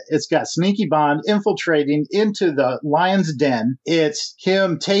all of it. It's got Sneaky Bond infiltrating into the lion's den. It's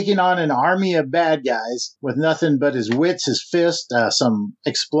him taking on an army of bad guys with nothing but his wits, his fist, some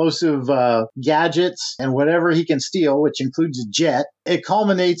explosive gadgets, and whatever he can steal, which includes a jet. It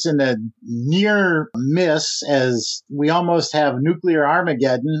culminates in a near miss as we almost have nuclear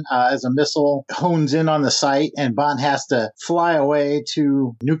Armageddon as a missile hones in on the site and Bond has to fly away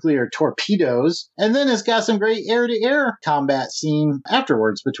to nuclear torpedoes. And then it's got some great air-to-air combat scene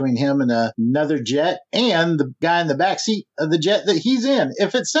afterwards between him and another jet and the guy in the back seat of the jet that he's in.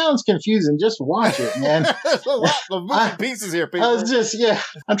 If it sounds confusing, just watch it, man. There's a lot of moving pieces here, people.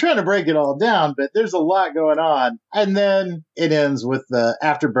 I'm trying to break it all down, but there's a lot going on. And then it ends with the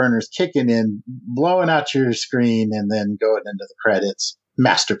afterburners kicking in, blowing out your screen, and then going into the credits.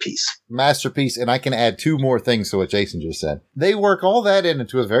 Masterpiece. And I can add two more things to what Jason just said. They work all that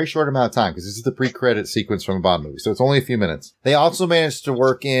into a very short amount of time because this is the pre-credit sequence from a Bond movie. So it's only a few minutes. They also managed to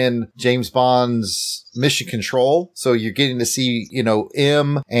work in James Bond's mission control. So you're getting to see,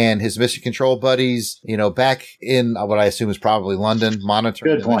 M and his mission control buddies, back in what I assume is probably London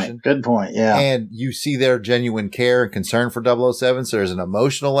monitoring the mission. Good point. Yeah. And you see their genuine care and concern for 007. So there's an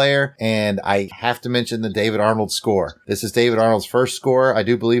emotional layer. And I have to mention the David Arnold score. This is David Arnold's first score, I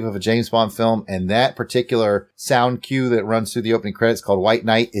do believe, of a James Bond film. And that particular sound cue that runs through the opening credits called White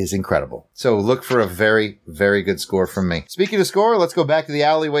Knight is incredible. So look for a very, very good score from me. Speaking of score, let's go back to the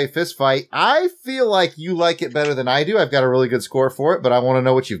alleyway fist fight. I feel like you like it better than I do. I've got a really good score for it, but I want to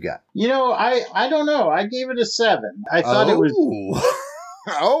know what you've got. I don't know. I gave it a 7. I thought it was...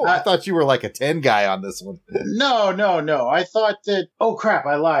 I thought you were like a 10 guy on this one. No. I thought that... Oh, crap.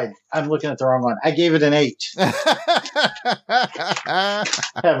 I lied. I'm looking at the wrong one. I gave it an 8. I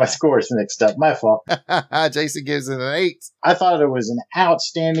have my scores mixed up. My fault. Jason gives it an 8. I thought it was an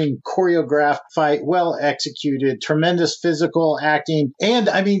outstanding choreographed fight, well executed, tremendous physical acting, and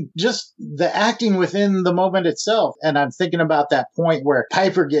just the acting within the moment itself. And I'm thinking about that point where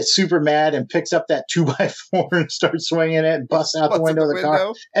Piper gets super mad and picks up that 2x4 and starts swinging it and busts out the window of the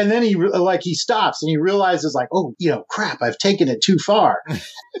car. And then he stops and he realizes crap, I've taken it too far.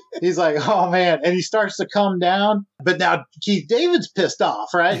 He's like, oh man. And he starts to come down. But now Keith David's pissed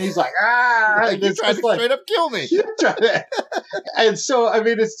off, right? And he's like, you tried to straight up kill me. And so,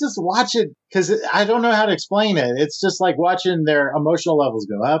 it's just watching, because I don't know how to explain it. It's just like watching their emotional levels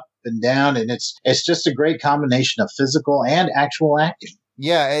go up and down. And it's just a great combination of physical and actual acting.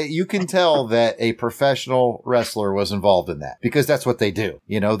 Yeah, you can tell that a professional wrestler was involved in that because that's what they do.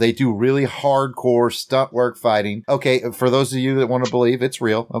 They do really hardcore stunt work fighting. Okay, for those of you that want to believe it's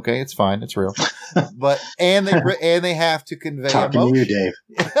real, okay, it's fine, it's real. But and they have to convey talking emotion. To you,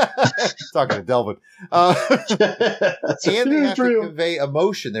 Dave. Talking to Delvin. And they have to convey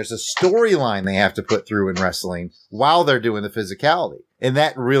emotion. There's a storyline they have to put through in wrestling while they're doing the physicality, and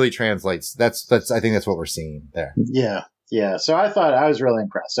that really translates. That's I think that's what we're seeing there. Yeah, so I thought I was really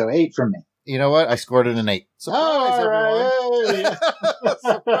impressed. So 8 from me. You know what? I scored it an 8. Surprise, everyone.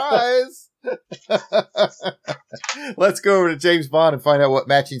 Surprise. Let's go over to James Bond and find out what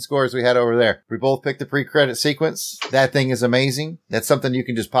matching scores we had over there. We both picked the pre-credit sequence. That thing is amazing. That's something you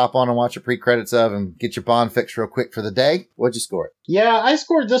can just pop on and watch the pre-credits of and get your Bond fix real quick for the day. What'd you score it? Yeah, I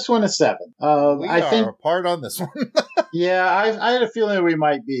scored this one a 7. I think apart on this one. Yeah, I had a feeling we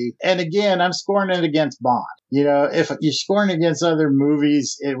might be. And again, I'm scoring it against Bond. If you're scoring against other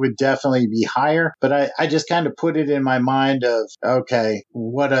movies, it would definitely be higher. But I just kind of put it in my mind of, okay,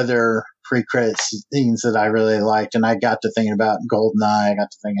 what other pre-credit scenes that I really liked, and I got to thinking about GoldenEye, I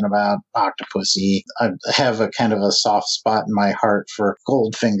got to thinking about Octopussy. I have a kind of a soft spot in my heart for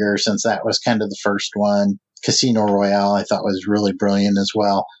Goldfinger since that was kind of the first one. Casino Royale I thought was really brilliant as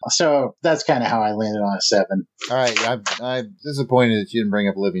well. So that's kind of how I landed on a 7. All right, I'm disappointed that you didn't bring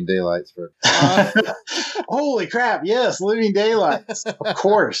up Living Daylights for. Holy crap! Yes, Living Daylights, of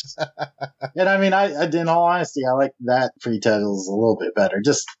course. And I mean, I in all honesty, I like that pre-titles a little bit better.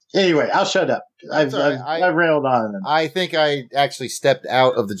 Just anyway, I'll shut up. I've railed on them. I think I actually stepped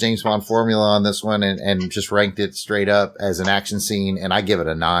out of the James Bond formula on this one and just ranked it straight up as an action scene, and I give it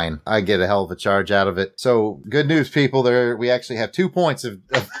a 9. I get a hell of a charge out of it. So good news, people. We actually have 2 points of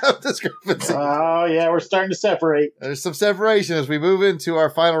discrepancy. Oh yeah, we're starting to separate. There's some separation as we move into our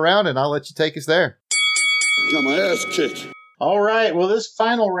final round, and I'll let you take us there. Got my ass kicked. All right. Well, this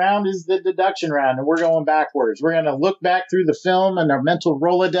final round is the deduction round, and we're going backwards. We're going to look back through the film and our mental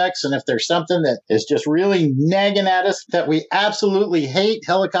Rolodex, and if there's something that is just really nagging at us that we absolutely hate,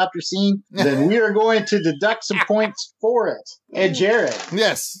 helicopter scene, then we are going to deduct some points for it. And Jared.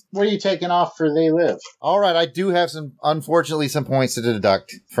 Yes. What are you taking off for They Live? All right. I do have unfortunately, some points to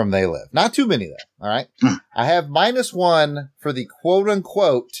deduct from They Live. Not too many, though. All right. I have -1 for the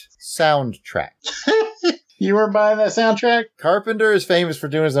quote-unquote soundtrack. You weren't buying that soundtrack? Carpenter is famous for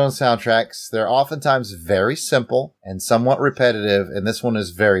doing his own soundtracks. They're oftentimes very simple and somewhat repetitive, and this one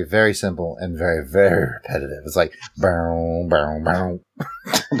is very, very simple and very, very repetitive. It's like bow, bow, bow.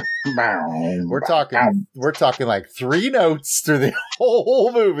 We're talking like 3 notes through the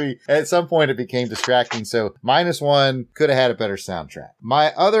whole movie. At some point it became distracting, so -1 could have had a better soundtrack.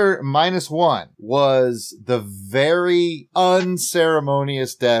 My other -1 was the very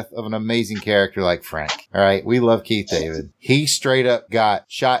unceremonious death of an amazing character like Frank. All right, we love Keith David. He straight up got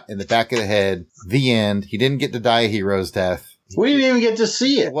shot in the back of the head. The end. He didn't get to die a hero's death. We didn't even get to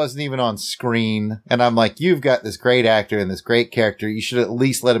see it. It wasn't even on screen. And I'm like, you've got this great actor and this great character. You should at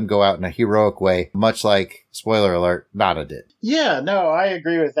least let him go out in a heroic way, much like, spoiler alert, Nada did. Yeah, no, I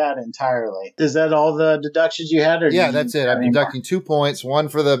agree with that entirely. Is that all the deductions you had? Or yeah, that's it. I'm deducting 2 points. 1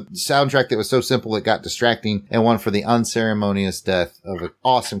 for the soundtrack that was so simple it got distracting, and 1 for the unceremonious death of an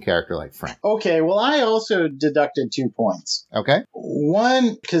awesome character like Frank. Okay, well, I also deducted 2 points. Okay.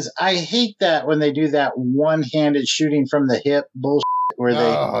 1, because I hate that when they do that one-handed shooting from the hip bullshit. Where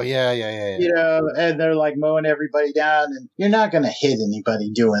they, yeah. You know, and they're like mowing everybody down, and you're not going to hit anybody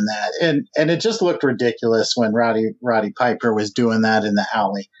doing that. And it just looked ridiculous when Roddy Piper was doing that in the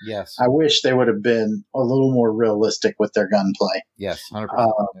alley. Yes. I wish they would have been a little more realistic with their gunplay. Yes, 100%.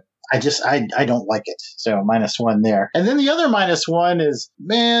 I don't like it. So -1 there. And then the other -1 is,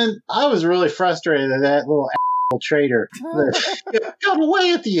 man, I was really frustrated at that little traitor got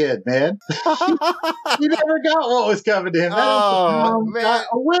away at the end, man. He never got what was coming to him. Man, got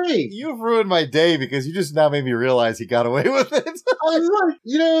away. You've ruined my day because you just now made me realize he got away with it. I was like,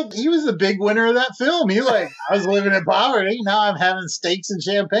 you know, he was the big winner of that film. He like, I was living in poverty. Now I'm having steaks and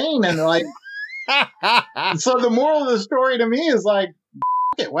champagne, and like, so the moral of the story to me is like,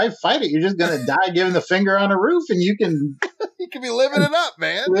 it, why fight it? You're just gonna die giving the finger on a roof, and you can be living it up,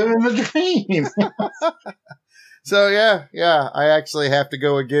 man. Living the dream. So yeah, I actually have to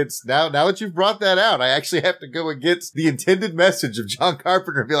go against, now that you've brought that out, I actually have to go against the intended message of John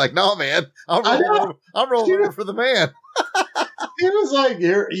Carpenter and be like, no, man, I'm rolling over for the man. He was like,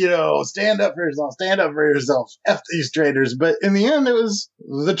 you know, stand up for yourself, F these traitors. But in the end, it was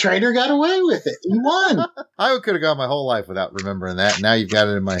the traitor got away with it. He won. I could have gone my whole life without remembering that. Now you've got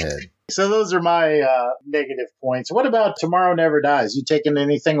it in my head. So those are my negative points. What about Tomorrow Never Dies? You taking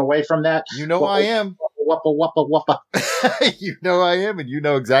anything away from that? You know I am. Wuppa. You know I am, and you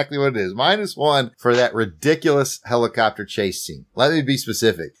know exactly what it is. -1 for that ridiculous helicopter chase scene. Let me be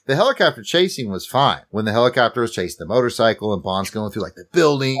specific. The helicopter chase scene was fine when the helicopter was chasing the motorcycle and Bond's going through like the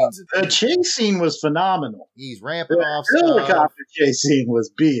buildings. The chase scene was phenomenal. He's ramping off. The helicopter chase scene was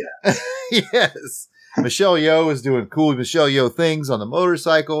BS. Yes. Michelle Yeoh is doing cool Michelle Yeoh things on the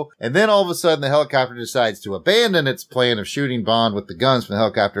motorcycle, and then all of a sudden the helicopter decides to abandon its plan of shooting Bond with the guns from the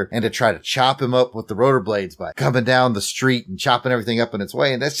helicopter and to try to chop him up with the rotor blades by coming down the street and chopping everything up in its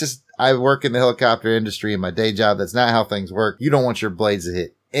way. And that's just, I work in the helicopter industry in my day job. That's not how things work. You don't want your blades to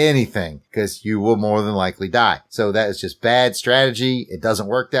hit anything because you will more than likely die. So that is just bad strategy. It doesn't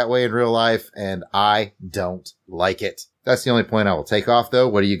work that way in real life, and I don't like it. That's the only point I will take off, though.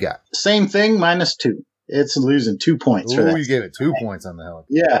 What do you got? Same thing, -2. It's losing 2 points for that. You gave it 2 points on the helicopter.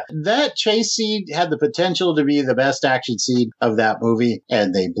 Yeah. That chase scene had the potential to be the best action scene of that movie,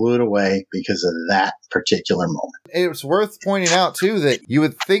 and they blew it away because of that particular moment. It's worth pointing out, too, that you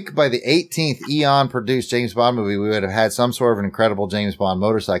would think by the 18th Eon-produced James Bond movie, we would have had some sort of an incredible James Bond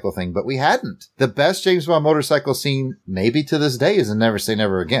motorcycle thing, but we hadn't. The best James Bond motorcycle scene, maybe to this day, is in Never Say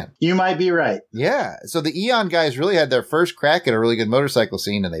Never Again. You might be right. Yeah. So the Eon guys really had their first crack at a really good motorcycle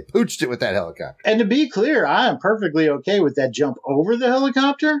scene, and they pooched it with that helicopter. And to be clear, I am perfectly okay with that jump over the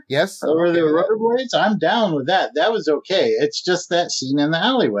helicopter. Yes. Over the rotor blades. I'm down with that. That was okay. It's just that scene in the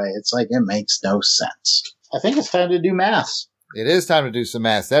alleyway. It's like, it makes no sense. I think it's time to do maths. It is time to do some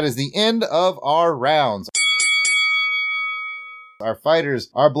maths. That is the end of our rounds. Our fighters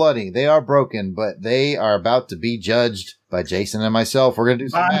are bloody. They are broken, but they are about to be judged by Jason and myself. We're going to do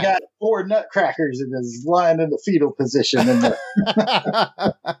some maths. I got 4 nutcrackers and is lying in the fetal position.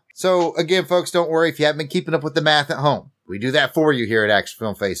 So, again, folks, don't worry if you haven't been keeping up with the math at home. We do that for you here at Action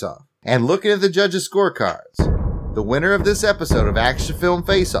Film Face Off. And looking at the judges' scorecards, the winner of this episode of Action Film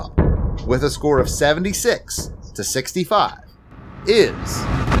Face Off, with a score of 76 to 65, is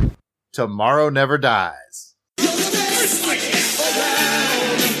Tomorrow Never Dies.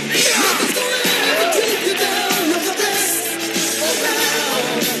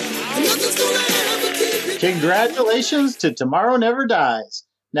 Congratulations to Tomorrow Never Dies.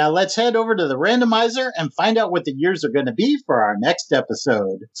 Now let's head over to the randomizer and find out what the years are going to be for our next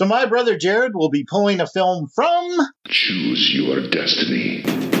episode. So my brother Jared will be pulling a film from... Choose your destiny.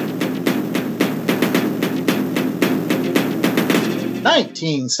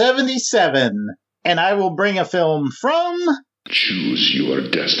 1977. And I will bring a film from... Choose your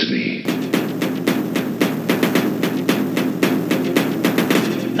destiny.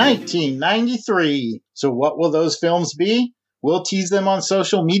 1993. So what will those films be? We'll tease them on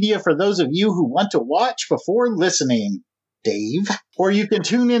social media for those of you who want to watch before listening. Dave? Or you can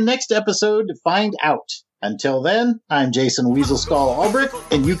tune in next episode to find out. Until then, I'm Jason Weasel Skull Albrecht,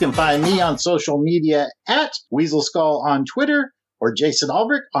 and you can find me on social media at Weasel Skull on Twitter, or Jason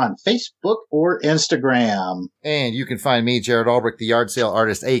Albrecht on Facebook or Instagram. And you can find me, Jared Albrecht, the Yard Sale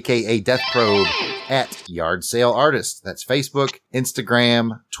Artist, a.k.a. Death Probe, at Yard Sale Artist. That's Facebook,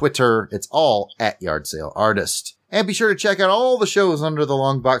 Instagram, Twitter. It's all at Yard Sale Artist. And be sure to check out all the shows under the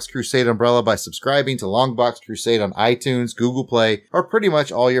Longbox Crusade umbrella by subscribing to Longbox Crusade on iTunes, Google Play, or pretty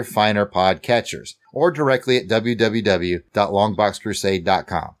much all your finer podcatchers, or directly at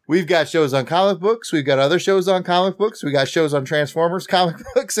www.longboxcrusade.com. We've got shows on comic books. We've got other shows on comic books. We got shows on Transformers comic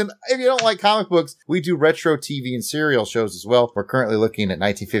books. And if you don't like comic books, we do retro TV and serial shows as well. We're currently looking at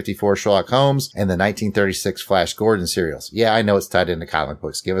 1954 Sherlock Holmes and the 1936 Flash Gordon serials. Yeah, I know it's tied into comic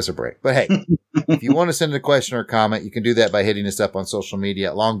books. Give us a break. But hey, if you want to send a question or comment, you can do that by hitting us up on social media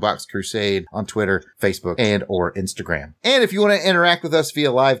at Longbox Crusade on Twitter, Facebook, and or Instagram. And if you want to interact with us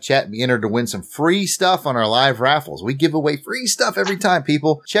via live chat and be entered to win some free stuff on our live raffles, we give away free stuff every time,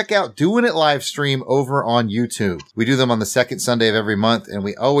 people. Check out Doing It live stream over on YouTube. We do them on the second Sunday of every month, and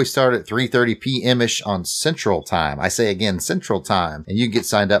we always start at 3:30 p.m.-ish on Central Time. I say again, Central Time. And you can get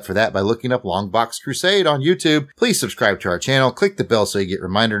signed up for that by looking up Longbox Crusade on YouTube. Please subscribe to our channel. Click the bell so you get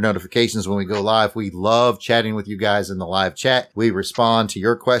reminder notifications when we go live. We love chatting with you guys in the live chat. We respond to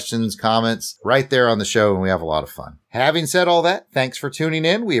your questions, comments right there on the show, and we have a lot of fun. Having said all that, thanks for tuning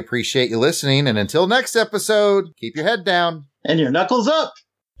in. We appreciate you listening. And until next episode, keep your head down and your knuckles up.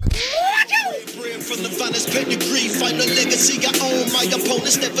 From the finest pedigree, final legacy I own. My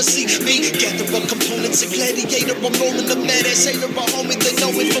opponents never see me. Gather up components, a gladiator. I'm rolling the mad ass hater. A homie, they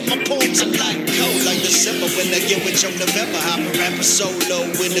know it from my poems. I'm like cold, like December when I get with your November. I'm a rapper solo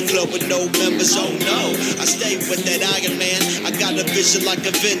in the club with no members. Oh no, I stay with that Iron Man. I got a vision like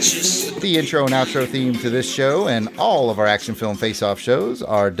Avengers. The intro and outro theme to this show and all of our Action Film Face-Off shows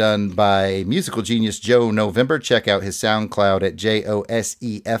are done by musical genius Joe November. Check out his SoundCloud at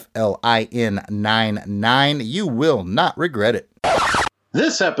JOSEFLIN99. You will not regret it.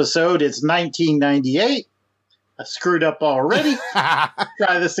 This episode is 1998. I screwed up already.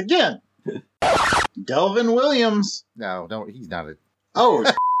 Try this again. Delvin Williams. No, don't. He's not a...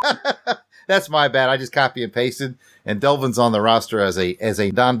 Oh. That's my bad. I just copy and pasted, and Delvin's on the roster as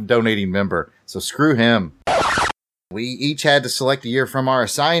a non-donating member. So screw him. We each had to select a year from our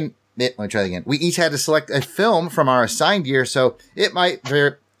assigned... Let me try that again. We each had to select a film from our assigned year, so it might...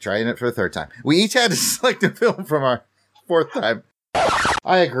 Trying it for the third time. We each had to select a film from our fourth time.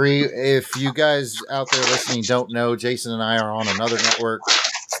 I agree. If you guys out there listening don't know, Jason and I are on another network.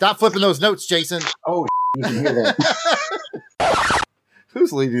 Stop flipping those notes, Jason. Oh, you can hear that.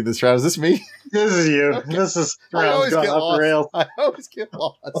 Who's leading this round? Is this me? This is you. Okay. This is I always get lost. Rails. I always get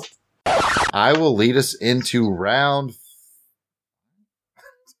lost. I will lead us into round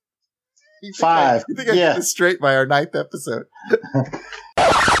 5. You think I get this straight by our 9th episode?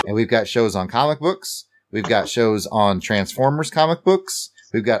 And we've got shows on comic books. We've got shows on Transformers comic books.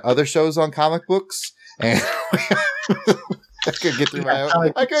 We've got other shows on comic books. And I couldn't get through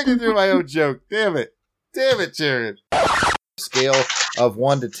my own joke. Damn it, Jared. Scale of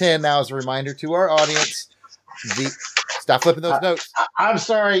 1 to 10. Now, as a reminder to our audience, stop flipping those notes. I'm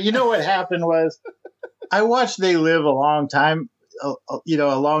sorry. You know what happened was I watched They Live a long time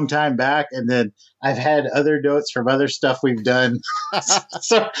back, and then I've had other notes from other stuff we've done.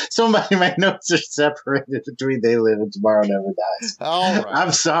 so my notes are separated between They Live and Tomorrow Never Dies. All right.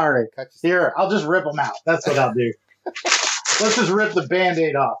 I'm sorry. Here, I'll just rip them out. That's what I'll do. Let's just rip the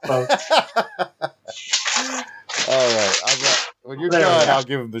Band-Aid off, folks. All right. When you're done, I'll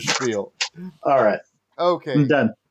give him the spiel. All right. Okay. I'm done.